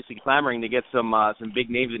 obviously clamoring to get some big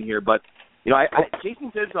names in here. But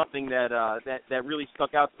Jason said something that really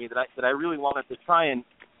stuck out to me that I really wanted to try and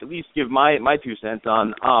at least give my 2 cents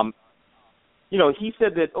on. He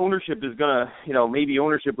said that ownership is going to, maybe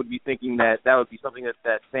ownership would be thinking that would be something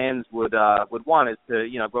that fans would want is to,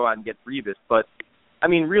 go out and get Revis. But, I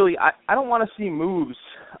mean, really, I don't want to see moves,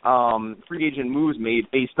 free agent moves made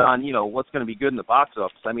based on, what's going to be good in the box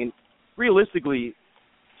office. I mean, realistically,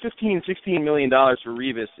 $15, $16 million for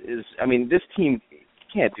Revis is, I mean, this team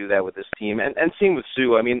can't do that with this team. And same with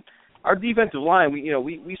Sue. I mean, our defensive line,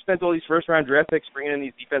 we spent all these first-round draft picks bringing in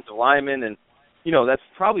these defensive linemen, and, that's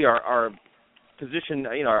probably our position,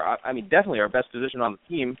 definitely our best position on the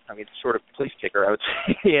team. I mean, sort of place kicker, I would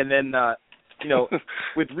say. And then,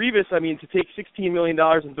 with Revis, I mean, to take $16 million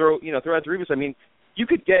and throw out to Revis, I mean, you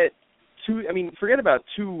could get forget about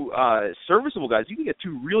 2 serviceable guys. You could get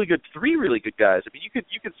 3 really good guys. I mean,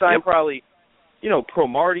 you could sign probably,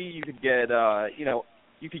 Cromartie. You could get,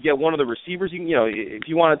 you could get one of the receivers. If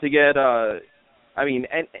you wanted to get,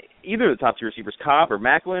 and either of the top 2 receivers, Cobb or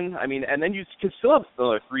Macklin. I mean, and then you could still have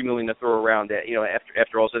another $3 million to throw around.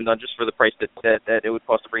 After all said and done, just for the price that it would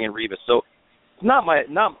cost to bring in Revis. So, it's not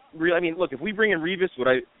really. I mean, look, if we bring in Revis, would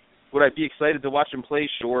I be excited to watch him play?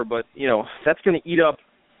 Sure, but that's going to eat up,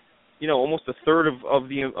 almost a third of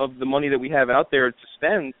the money that we have out there to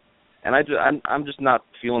spend, and I'm just not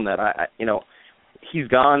feeling that. He's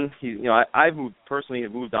gone. I've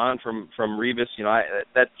moved on from Revis.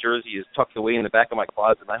 That jersey is tucked away in the back of my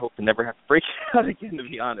closet, and I hope to never have to break it out again, to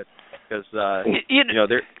be honest, because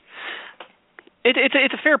they're. It's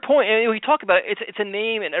a fair point. And we talk about it. It's a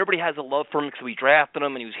name, and everybody has a love for him because we drafted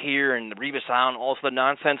him, and he was here, and the Revis on, all the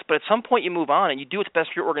nonsense. But at some point, you move on, and you do what's best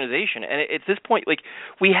for your organization. And at this point,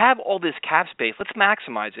 we have all this cap space. Let's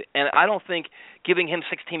maximize it. And I don't think giving him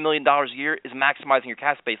 $16 million a year is maximizing your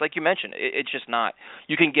cap space. Like you mentioned, it's just not.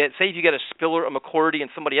 You can get, say, if you get a Spiller, a McCourty, and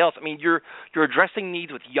somebody else. I mean, you're addressing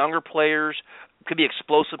needs with younger players, could be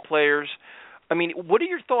explosive players. I mean, what are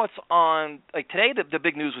your thoughts on, today the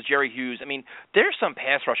big news was Jerry Hughes. I mean, there's some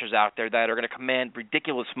pass rushers out there that are going to command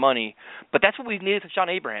ridiculous money, but that's what we've needed with John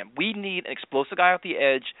Abraham. We need an explosive guy off the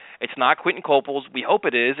edge. It's not Quentin Coples. We hope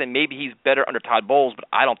it is, and maybe he's better under Todd Bowles, but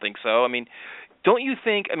I don't think so. I mean, do you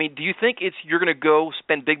think you're going to go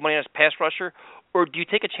spend big money on a pass rusher, or do you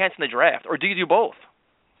take a chance in the draft, or do you do both?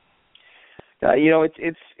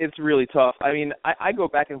 It's really tough. I mean, I go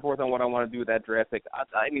back and forth on what I want to do with that draft pick.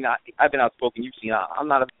 I've been outspoken. You've seen. I'm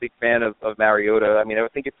not a big fan of Mariota. I mean, I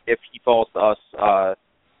think if he falls to us,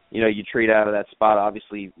 you trade out of that spot.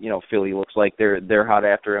 Obviously, Philly looks like they're hot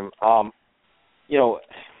after him.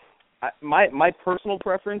 My personal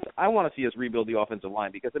preference, I want to see us rebuild the offensive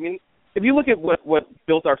line because, I mean, if you look at what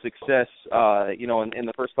built our success, in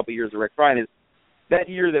the first couple of years of Rick Bryan is. That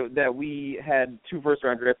year that we had 2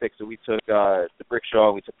 first-round draft picks, so we took the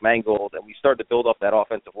Brickshaw, we took Mangold, and we started to build up that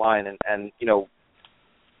offensive line. And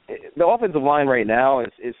the offensive line right now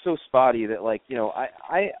is so spotty that, like, you know,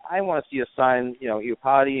 I want to see us sign, you know,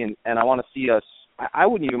 Iupati, and I want to see us. I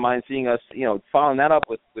wouldn't even mind seeing us, you know, following that up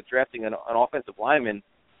with drafting an offensive lineman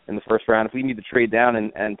in the first round. If we need to trade down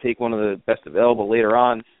and take one of the best available later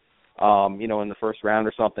on, you know, in the first round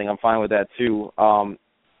or something, I'm fine with that too.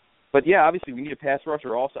 But yeah, obviously we need a pass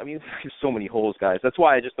rusher also. I mean, there's so many holes, guys. That's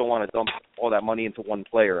why I just don't want to dump all that money into one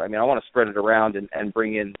player. I mean, I want to spread it around and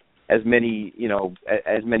bring in as many, you know,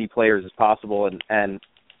 as many players as possible. And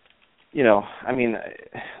you know, I mean,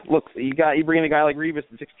 look, you bring in a guy like Revis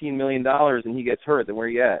at $16 million and he gets hurt, then where are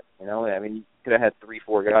you at? You know, I mean, you could have had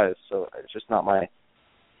 3-4 guys, so it's just not my,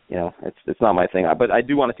 you know, it's not my thing. But I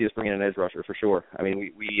do want to see us bring in an edge rusher for sure. I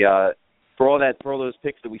mean, we for all those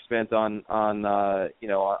picks that we spent on you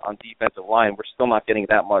know, on defensive line, we're still not getting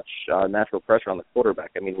that much natural pressure on the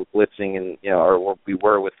quarterback. I mean, with blitzing and, you know, or we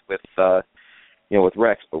were with you know, with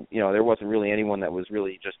Rex, but, you know, there wasn't really anyone that was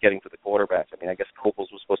really just getting to the quarterback. I mean, I guess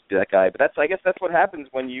Copels was supposed to be that guy, but I guess that's what happens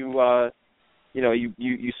when you you know,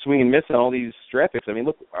 you swing and miss on all these draft picks. I mean,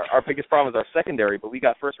 look, our biggest problem is our secondary, but we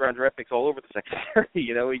got first-round draft picks all over the secondary.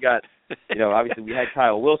 You know, we got, you know, obviously we had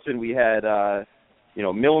Kyle Wilson, we had, you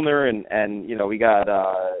know, Milner, and you know, we got,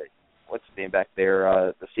 what's his name back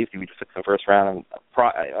there, the safety we just took in the first round.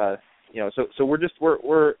 You know, so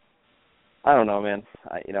we're I don't know, man.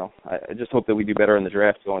 I just hope that we do better in the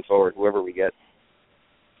draft going forward, whoever we get.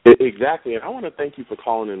 Exactly, and I want to thank you for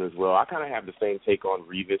calling in as well. I kind of have the same take on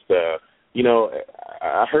Revis. You know,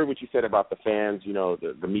 I heard what you said about the fans. You know,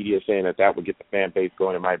 the media saying that would get the fan base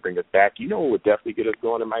going and might bring us back. You know what would definitely get us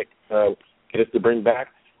going and might get us to bring back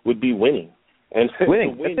would be winning. And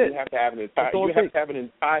winning, to win, you have to have an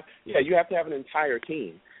entire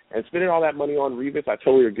team. And spending all that money on Revis, I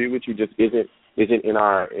totally agree with you, just isn't in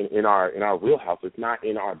our wheelhouse. It's not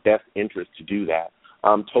in our best interest to do that.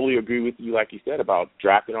 Totally agree with you, like you said, about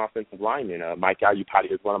drafting offensive linemen. Mike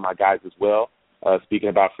Iupati is one of my guys as well. Speaking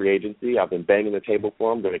about free agency, I've been banging the table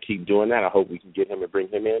for him. Going to keep doing that. I hope we can get him and bring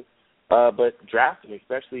him in. But drafting,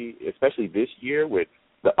 especially this year with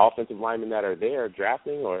the offensive linemen that are there,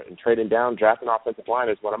 drafting and trading down, drafting offensive line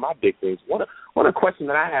is one of my big things. One question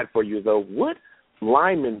that I had for you, though, what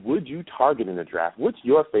lineman would you target in the draft? What's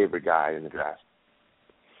your favorite guy in the draft?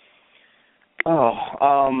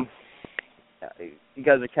 You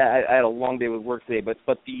guys are. I had a long day with work today, but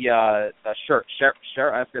the Sheriff,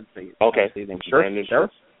 I forgot to say. Okay. His name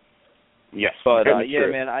Sheriff. Yes. But yeah,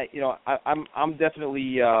 man, I'm definitely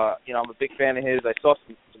you know, I'm a big fan of his. I saw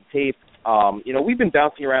some tape. You know, we've been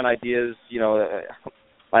bouncing around ideas. You know,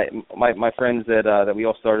 my friends that we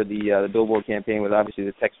all started the Billboard campaign with. Obviously,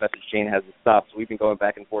 the text message chain hasn't stopped, so we've been going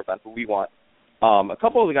back and forth on who we want. A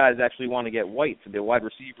couple of the guys actually want to get White, the wide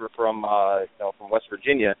receiver from West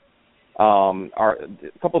Virginia. A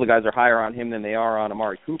couple of the guys are higher on him than they are on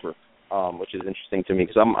Amari Cooper, which is interesting to me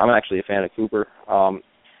because I'm actually a fan of Cooper.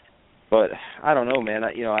 But I don't know, man.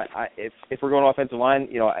 If we're going offensive line,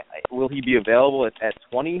 you know, will he be available at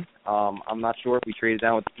 20? I'm not sure if we traded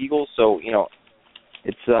down with the Eagles. So, you know,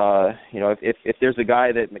 it's you know, if there's a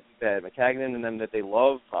guy that McCagnon and them that they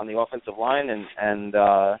love on the offensive line, and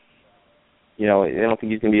you know, I don't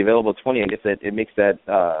think he's going to be available at 20. I guess that it makes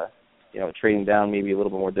that you know, trading down maybe a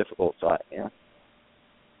little bit more difficult. So, yeah.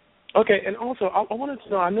 Okay, and also I wanted to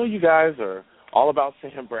know. I know you guys are all about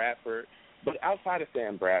Sam Bradford, but outside of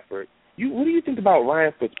Sam Bradford, what do you think about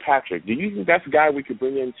Ryan Fitzpatrick? Do you think that's a guy we could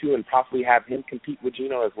bring in too and possibly have him compete with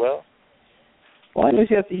Geno as well? Well, I know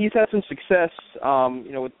he's had some success,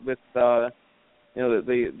 you know, with you know,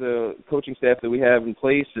 the coaching staff that we have in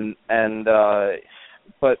place, and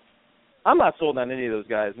but I'm not sold on any of those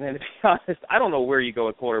guys, man. To be honest, I don't know where you go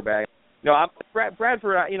at quarterback. You know,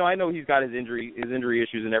 Bradford. You know, I know he's got his injury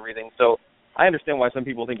issues and everything, so I understand why some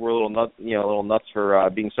people think we're a little nuts for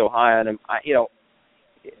being so high on him. I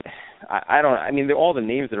don't. I mean, all the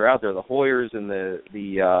names that are out there, the Hoyers and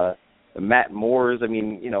the Matt Moores. I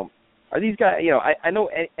mean, you know, are these guys? You know, I know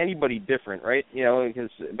anybody different, right? You know,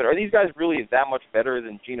 but are these guys really that much better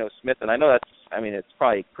than Geno Smith? And I know that's. I mean, it's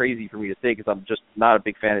probably crazy for me to say because I'm just not a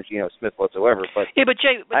big fan of Geno Smith whatsoever. But yeah, but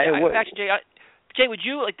Jay, Jay, would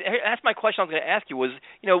you like? That's my question. I was going to ask you was,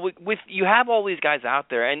 you know, with you have all these guys out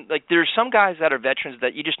there, and like there's some guys that are veterans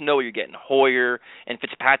that you just know you're getting. Hoyer and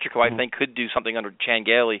Fitzpatrick, who I think could do something under Chan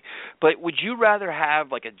Gailey. But would you rather have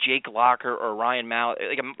like a Jake Locker or Ryan Mallett?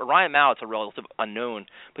 Like Ryan Mallett's a relative unknown,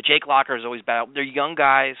 but Jake Locker is always battled. They're young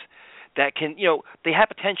guys that can, you know, they have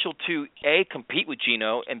potential to A, compete with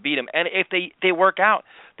Geno and beat him, and if they work out,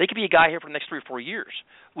 they could be a guy here for the next 3 or 4 years.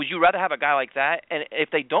 Would you rather have a guy like that? And if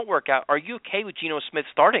they don't work out, are you okay with Geno Smith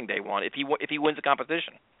starting day one if he wins the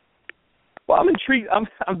competition? Well, I'm intrigued. I'm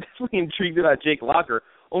definitely intrigued about Jake Locker,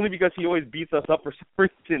 only because he always beats us up for some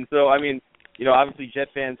reason. So, I mean, you know, obviously Jet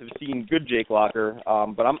fans have seen good Jake Locker,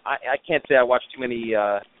 but I can't say I watched too many, you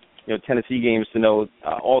know, Tennessee games to know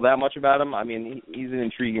all that much about him. I mean, he's an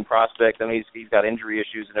intriguing prospect. I know he's got injury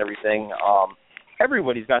issues and everything.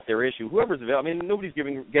 Everybody's got their issue. Whoever's available. I mean, nobody's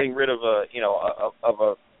getting rid of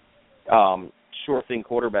a sure thing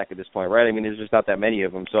quarterback at this point, right? I mean, there's just not that many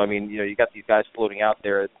of them. So, I mean, you know, you got these guys floating out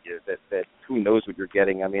there that who knows what you're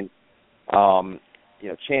getting. I mean, you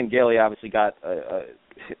know, Chan Gailey obviously got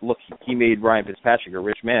look. He made Ryan Fitzpatrick a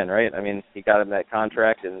rich man, right? I mean, he got him that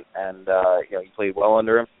contract, and you know, he played well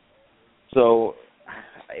under him. So,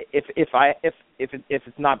 if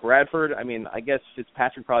it's not Bradford, I mean, I guess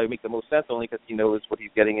Fitzpatrick probably make the most sense, only because he knows what he's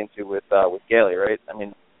getting into with Gailey, right? I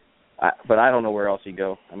mean. But I don't know where else he'd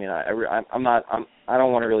go. I mean, I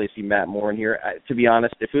don't want to really see Matt Moore in here. To be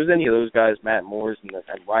honest, if it was any of those guys, Matt Moore's and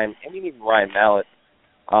Ryan, I mean even Ryan Mallett,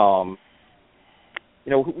 you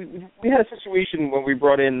know, we had a situation when we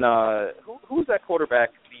brought in who was that quarterback,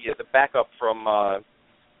 the backup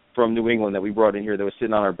from New England that we brought in here that was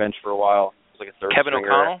sitting on our bench for a while. It was like a third Kevin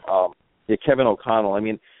stringer. O'Connell. Yeah, Kevin O'Connell. I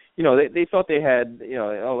mean, you know, they thought they had, you know,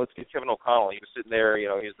 oh, let's get Kevin O'Connell. He was sitting there, you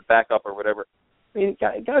know, he was the backup or whatever. I mean,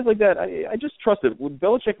 guys like that, I just trust it. Would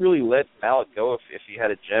Belichick really let Mallett go if he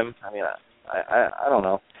had a gem? I mean, I don't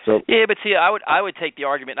know. So yeah, but see, I would take the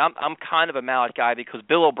argument. I'm kind of a Mallett guy because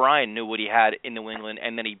Bill O'Brien knew what he had in New England,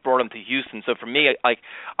 and then he brought him to Houston. So for me,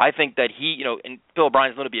 I think that he, you know, and Bill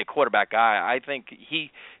O'Brien's going to be a quarterback guy. I think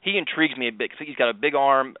he intrigues me a bit because he's got a big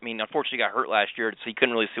arm. I mean, unfortunately, he got hurt last year, so he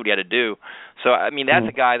couldn't really see what he had to do. So I mean, that's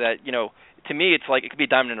a guy that, you know, to me, it's like it could be a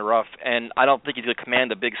diamond in the rough, and I don't think he's going to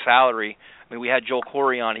command a big salary. I mean, we had Joel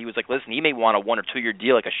Corey on. He was like, listen, he may want a 1 or 2 year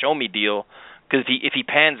deal, like a show-me deal, because if he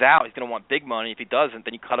pans out, he's going to want big money. If he doesn't,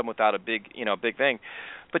 then you cut him without a big thing.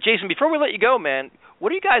 But, Jason, before we let you go, man,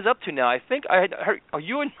 what are you guys up to now? I think I had heard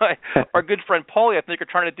you and our good friend Paulie, I think, are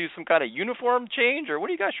trying to do some kind of uniform change, or what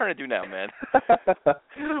are you guys trying to do now, man?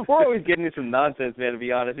 We're always getting into some nonsense, man, to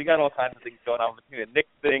be honest. We got all kinds of things going on between the Knicks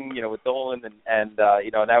thing, you know, with Dolan, and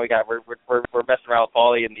you know, now we're messing around with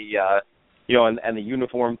Paulie and the you know, and the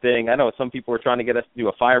uniform thing. I know some people were trying to get us to do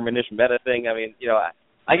a fireman-ish meta thing. I mean, you know,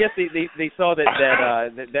 I guess they saw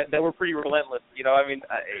that we're pretty relentless. You know, I mean,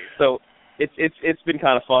 so it's been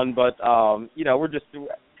kind of fun, but you know, we're just.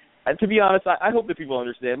 To be honest, I hope that people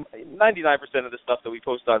understand. 99% of the stuff that we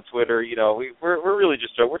post on Twitter, you know, we're really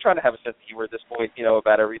just we're trying to have a sense of humor at this point, you know,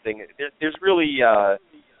 about everything. There's really.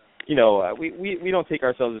 You know, we don't take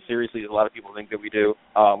ourselves as seriously as a lot of people think that we do.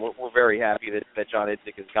 We're very happy that John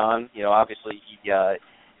Idzik is gone. You know, obviously,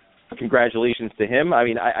 congratulations to him. I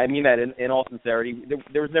mean, I mean that in all sincerity.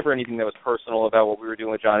 There was never anything that was personal about what we were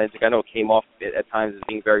doing with John Idzik. I know it came off at times as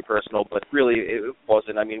being very personal, but really it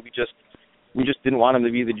wasn't. I mean, we just didn't want him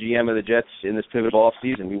to be the GM of the Jets in this pivotal off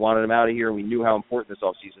season. We wanted him out of here. We knew how important this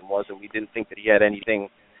off season was, and we didn't think that he had anything,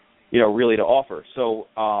 you know, really to offer. So.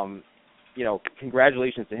 You know,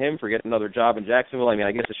 congratulations to him for getting another job in Jacksonville. I mean,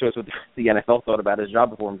 I guess it shows what the NFL thought about his job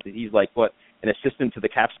performance. He's like, what, an assistant to the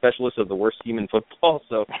cap specialist of the worst team in football.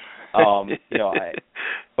 So, you know,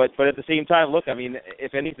 but at the same time, look, I mean,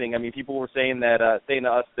 if anything, I mean, people were saying to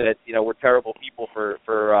us that, you know, we're terrible people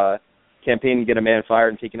for campaigning to get a man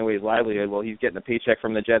fired and taking away his livelihood. Well, he's getting a paycheck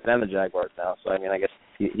from the Jets and the Jaguars now. So, I mean, I guess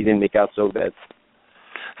he didn't make out so bad.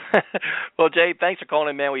 Well, Jay, thanks for calling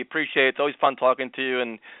in, man. We appreciate it. It's always fun talking to you,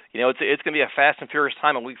 and you know it's going to be a fast and furious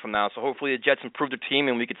time a week from now. So hopefully the Jets improve their team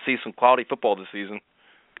and we could see some quality football this season.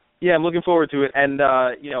 Yeah, I'm looking forward to it. And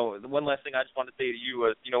you know, the one last thing I just want to say to you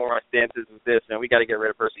was, you know, where my stance is with this. You know, we got to get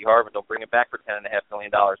rid of Percy Harvin. Don't bring him back for $10.5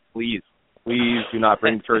 million, please. Please do not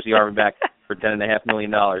bring Percy Harvin back for $10.5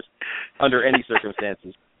 million under any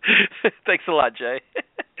circumstances. Thanks a lot, Jay.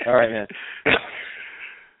 All right, man.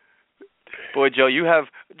 Boy, Joe,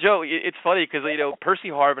 it's funny because, you know, Percy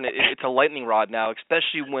Harvin, it's a lightning rod now,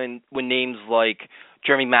 especially when names like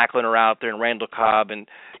Jeremy Maclin are out there and Randall Cobb. And,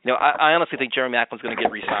 you know, I honestly think Jeremy Maclin's going to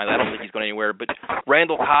get re-signed. I don't think he's going anywhere. But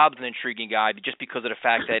Randall Cobb's an intriguing guy just because of the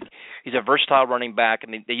fact that he's a versatile running back,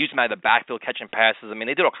 and they use him out of the backfield catching passes. I mean,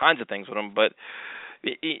 they did all kinds of things with him, but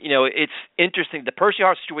you know, it's interesting. The Percy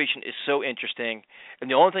Harvin situation is so interesting, and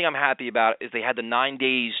the only thing I'm happy about is they had the 9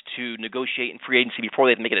 days to negotiate in free agency before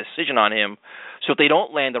they had to make a decision on him. So if they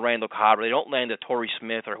don't land the Randall Cobb, or they don't land the Torrey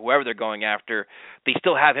Smith, or whoever they're going after, they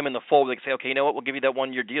still have him in the fold. They can say, okay, you know what, we'll give you that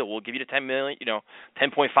 1 year deal. We'll give you the $10 million, you know,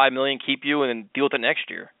 $10.5 million, keep you, and then deal with it next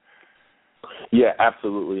year. Yeah,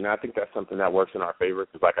 absolutely, and I think that's something that works in our favor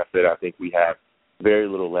because, like I said, I think we have very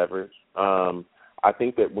little leverage. I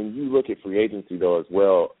think that when you look at free agency, though, as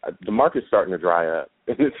well, the market's starting to dry up.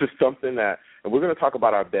 It's just something that And we're going to talk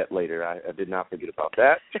about our bet later. I did not forget about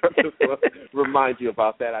that. Just to remind you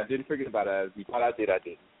about that. I didn't forget about it. As you thought I did, I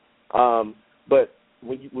didn't. But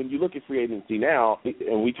when you look at free agency now,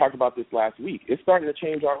 and we talked about this last week, it's starting to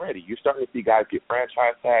change already. You're starting to see guys get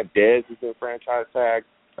franchise tagged. Dez has been franchise tagged.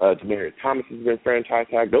 Demaryius Thomas has been franchise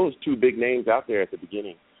tagged. Those two big names out there at the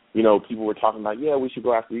beginning. You know, people were talking about, yeah, we should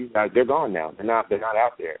go after these guys. They're gone now. They're not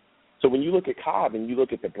out there. So when you look at Cobb and you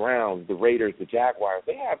look at the Browns, the Raiders, the Jaguars,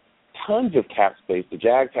 they have tons of cap space. The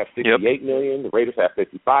Jags have $58 million. The Raiders have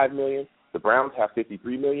 $55 million. The Browns have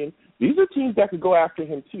 $53 million. These are teams that could go after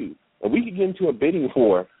him too. And we could get into a bidding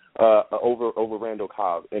war over Randall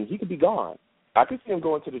Cobb, and he could be gone. I could see him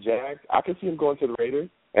going to the Jags. I could see him going to the Raiders,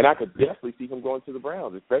 and I could definitely see him going to the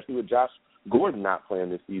Browns, especially with Josh Gordon not playing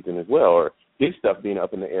this season as well, or his stuff being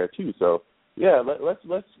up in the air too. So, yeah,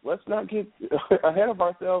 let's not get ahead of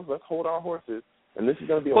ourselves. Let's hold our horses, and this is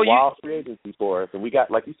going to be a wild free agency for us. And we got,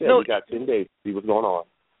 like you said, we got 10 days to see what's going on.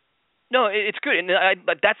 No, it's good, and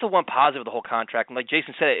that's the one positive of the whole contract. And like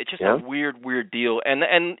Jason said, it's just a weird deal. And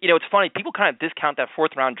you know, it's funny. People kind of discount that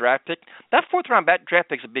fourth-round draft pick. That fourth-round draft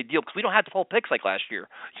pick is a big deal because we don't have the full picks like last year.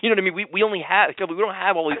 You know what I mean? We only have we don't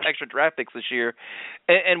have all these extra draft picks this year.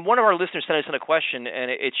 And one of our listeners sent us in a question,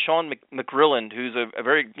 and it's Sean McGrilland, who's a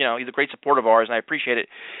very he's a great supporter of ours, and I appreciate it.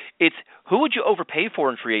 It's who would you overpay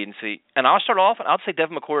for in free agency? And I'll start off, and I'll say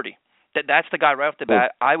Devin McCourty. That's the guy right off the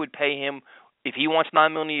bat. I would pay him. If he wants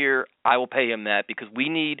 $9 million a year, I will pay him that because we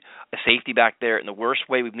need a safety back there in the worst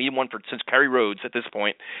way. We've needed one since Kerry Rhodes at this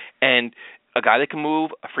point. And a guy that can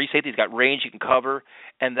move, a free safety, he's got range, he can cover,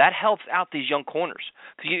 and that helps out these young corners.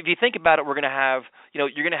 Because if you think about it, we're going to have,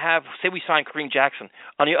 you're going to have, say we sign Kareem Jackson.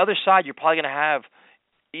 On the other side, you're probably going to have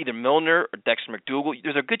either Milner or Dexter McDougal.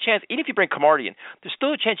 There's a good chance, even if you bring Camardi in, there's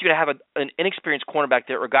still a chance you're going to have an inexperienced cornerback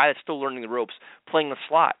there or a guy that's still learning the ropes playing the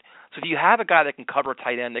slot. So if you have a guy that can cover a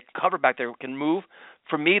tight end, that can cover back there, can move,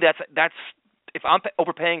 for me, that's if I'm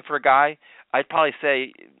overpaying for a guy, I'd probably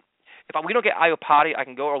say we don't get Iupati, I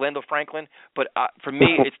can go Orlando Franklin. But for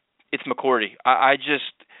me, it's McCourty.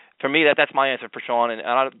 For me, that's my answer for Sean. And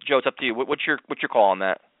Joe, it's up to you. What's your call on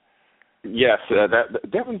that? Yes,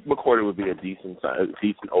 Devin McCourty would be a decent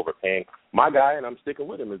overpaying. My guy, and I'm sticking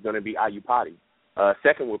with him, is going to be Iupati.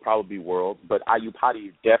 Second would probably be World, but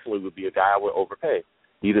Iupati definitely would be a guy I would overpay.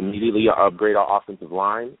 He'd immediately upgrade our offensive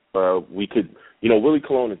line. We could, Willie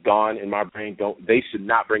Colon is gone in my brain. They should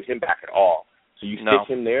not bring him back at all. So you stick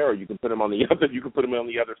him there, or you can put him on the other. You can put him on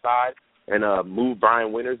the other side and move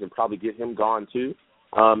Brian Winters and probably get him gone too.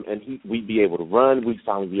 And we'd be able to run. We'd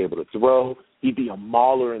finally be able to throw. He'd be a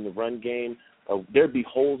mauler in the run game. There'd be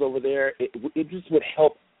holes over there. It just would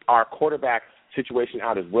help our quarterback situation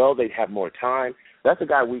out as well. They'd have more time. That's a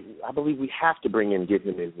guy I believe we have to bring in and get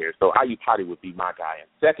him in here. So Iupati would be my guy. And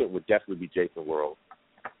second would definitely be Jason World.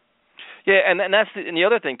 Yeah, and that's the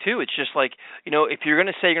other thing too. It's just like, if you're going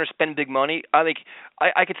to say you're going to spend big money, I think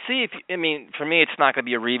I could see for me it's not going to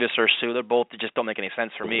be a Revis or a Sue. They're both just don't make any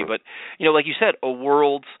sense for me. But like you said, a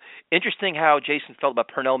World's interesting how Jason felt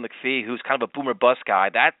about Pernell McPhee, who's kind of a boomer bust guy.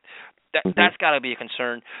 That's got to be a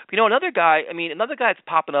concern. But, another guy that's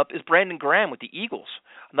popping up is Brandon Graham with the Eagles.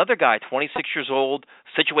 Another guy, 26 years old,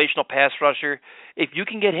 situational pass rusher. If you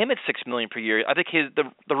can get him at $6 million per year, I think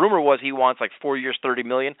the rumor was he wants like 4 years, $30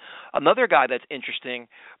 million. Another guy that's interesting,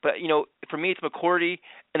 but for me it's McCourty.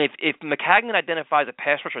 And if McCagnon identifies a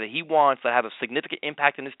pass rusher that he wants to have a significant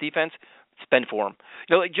impact in this defense, spend for him.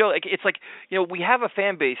 Joe, it's like we have a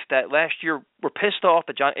fan base that last year were pissed off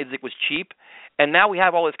that John Idzik was cheap, and now we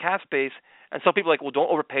have all this cap space. And some people are like, well,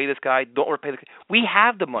 don't overpay this guy. Don't overpay this guy. We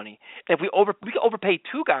have the money. And if we can overpay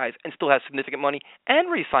two guys and still have significant money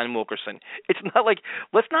and re-sign Wilkerson. It's not like,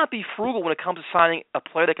 let's not be frugal when it comes to signing a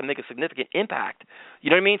player that can make a significant impact. You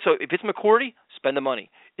know what I mean? So if it's McCourty, spend the money.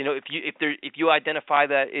 If you identify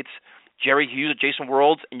that it's Jerry Hughes or Jason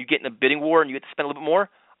Worlds and you get in a bidding war and you get to spend a little bit more,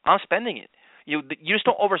 I'm spending it. You just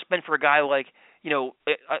don't overspend for a guy like,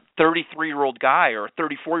 a 33-year-old guy or a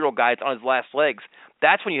 34-year-old guy that's on his last legs.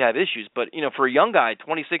 That's when you have issues. But, for a young guy,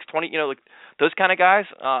 26, 20, like those kind of guys,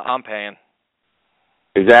 I'm paying.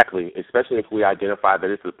 Exactly, especially if we identify that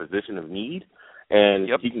it's a position of need and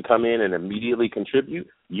he can come in and immediately contribute.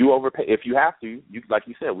 You overpay. If you have to, like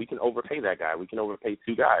you said, we can overpay that guy. We can overpay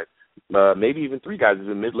two guys, maybe even three guys. As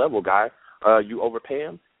a mid-level guy, you overpay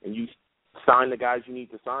him and you sign the guys you need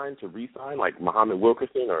to sign to re-sign, like Muhammad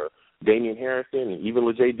Wilkerson or Damian Harrison and even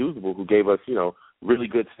Lejay Douzable, who gave us, really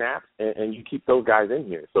good snaps, and you keep those guys in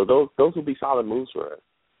here. So those will be solid moves for us.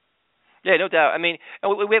 Yeah, no doubt. And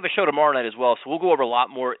we have a show tomorrow night as well, so we'll go over a lot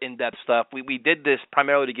more in-depth stuff. We did this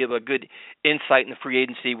primarily to give a good insight in the free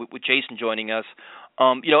agency with Jason joining us.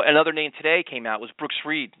 Another name today came out was Brooks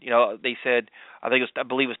Reed. They said, I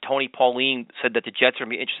believe it was Tony Pauline said that the Jets are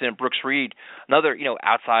going to be interested in Brooks Reed, another,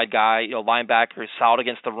 outside guy, linebacker, solid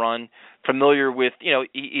against the run, familiar with,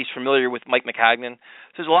 he's familiar with Mike Maccagnan.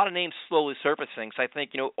 So there's a lot of names slowly surfacing. So I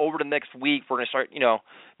think, over the next week we're going to start,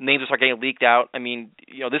 names will start getting leaked out. I mean,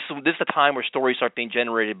 this is the time where stories start being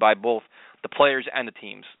generated by both the players and the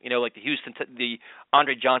teams. Like the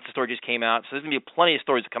Andre Johnson story just came out. So there's going to be plenty of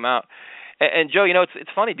stories to come out. And Joe, it's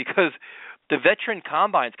funny because the veteran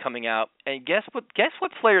combine's coming out, and guess what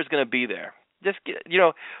player is going to be there?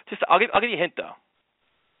 I'll give you a hint though.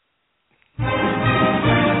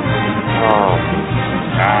 Oh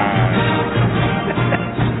God!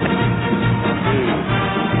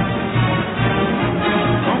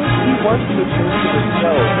 How does he work to the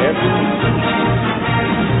show every week?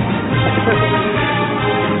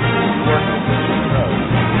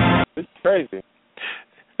 This is crazy.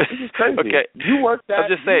 This is crazy. Okay. You work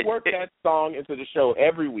that song into the show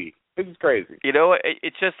every week. This is crazy.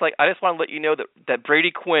 It's just like I just want to let you know that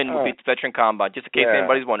Brady Quinn will beat the veteran combine, just in case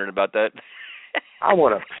anybody's wondering about that. I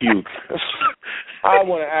want to puke. I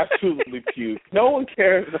want to absolutely puke. No one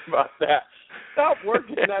cares about that. Stop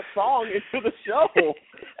working that song into the show.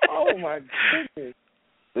 Oh my goodness.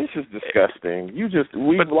 This is disgusting.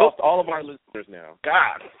 We've lost all of our listeners now.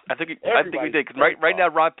 God, I think we did. Cause right now,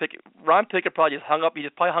 Ron Pickett probably just hung up. He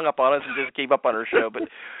just probably hung up on us and just gave up on our show. But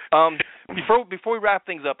before we wrap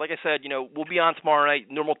things up, like I said, we'll be on tomorrow night,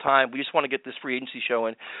 normal time. We just want to get this free agency show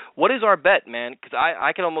in. What is our bet, man? Because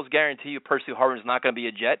I can almost guarantee you, Percy Harvin's not going to be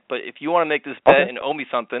a Jet. But if you want to make this bet and owe me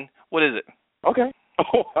something, what is it? Okay.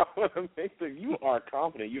 Oh, I want to make sure you are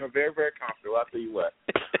confident. You are very, very confident. Well, I'll tell you what.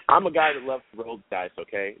 I'm a guy that loves to roll the dice,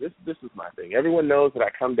 okay? This is my thing. Everyone knows that I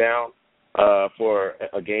come down for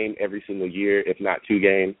a game every single year, if not 2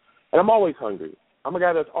 games, and I'm always hungry. I'm a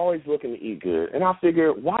guy that's always looking to eat good, and I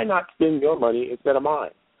figure, why not spend your money instead of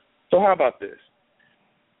mine? So how about this?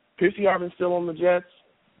 Percy Harvin's still on the Jets.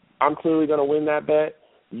 I'm clearly going to win that bet.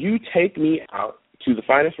 You take me out to the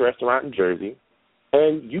finest restaurant in Jersey,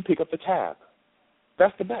 and you pick up the tab.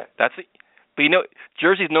 That's the bet. That's it. But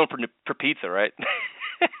Jersey's known for pizza, right?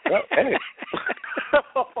 Well, hey.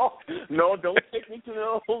 No, don't take me to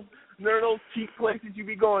those cheap places you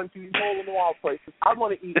be going to, these hole-in-the-wall places. I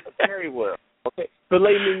want to eat very well. Okay,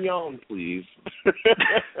 filet mignon, please.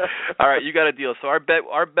 All right, you got a deal. So our bet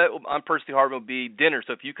on Percy Harvin will be dinner.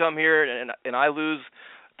 So if you come here and I lose,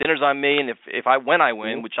 dinner's on me. And when I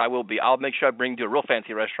win, which I will be, I'll make sure I bring you to a real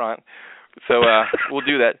fancy restaurant. So we'll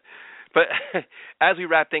do that. But as we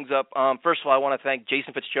wrap things up, first of all, I want to thank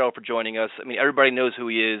Jason Fitzgerald for joining us. I mean, everybody knows who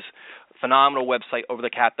he is. Phenomenal website,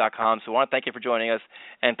 overthecap.com. So I want to thank you for joining us.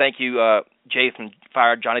 And thank you, Jay from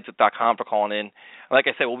FireJohnnyTip.com for calling in. Like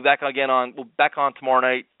I said, we'll be back on tomorrow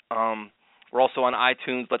night. We're also on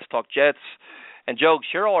iTunes, Let's Talk Jets. And, Joe,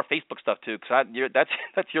 share all our Facebook stuff, too, because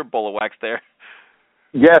that's your bowl of wax there.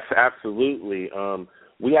 Yes, absolutely.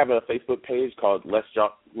 We have a Facebook page called Let's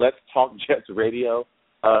Talk Jets Radio.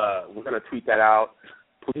 We're going to tweet that out.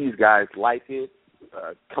 Please, guys, like it.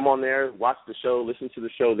 Come on there, watch the show, listen to the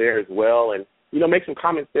show there as well, and, make some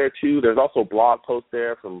comments there, too. There's also blog posts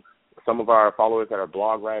there from some of our followers that are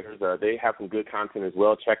blog writers. They have some good content as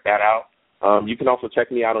well. Check that out. You can also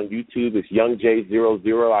check me out on YouTube. It's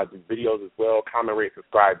YoungJ00. I do videos as well. Comment, rate,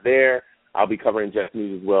 subscribe there. I'll be covering Jets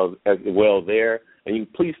news as well there. And you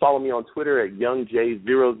can please follow me on Twitter at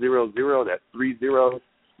YoungJ000. That's 3 zeros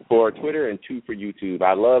for Twitter and 2 for YouTube.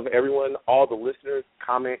 I love everyone, all the listeners.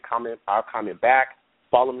 Comment. I'll comment back.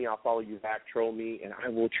 Follow me, I'll follow you back. Troll me, and I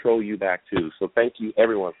will troll you back too. So thank you,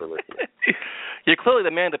 everyone, for listening. You're clearly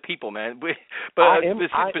the man of the people, man. I am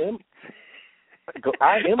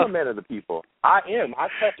a man of the people. I am. I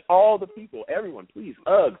touch all the people. Everyone, please.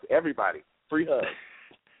 Hugs, everybody. Free hugs.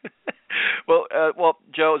 Well,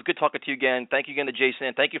 Joe, it's good talking to you again. Thank you again to Jason,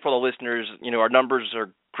 and thank you for the listeners. Our numbers are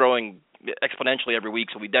growing exponentially every week,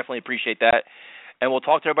 so we definitely appreciate that. And we'll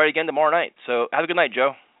talk to everybody again tomorrow night. So have a good night,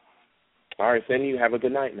 Joe. All right, Sandy, you have a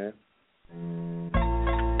good night, man.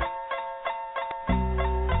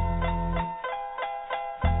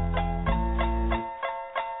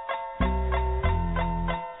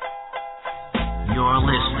 You're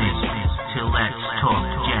listening to Let's Talk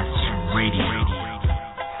Jets Radio.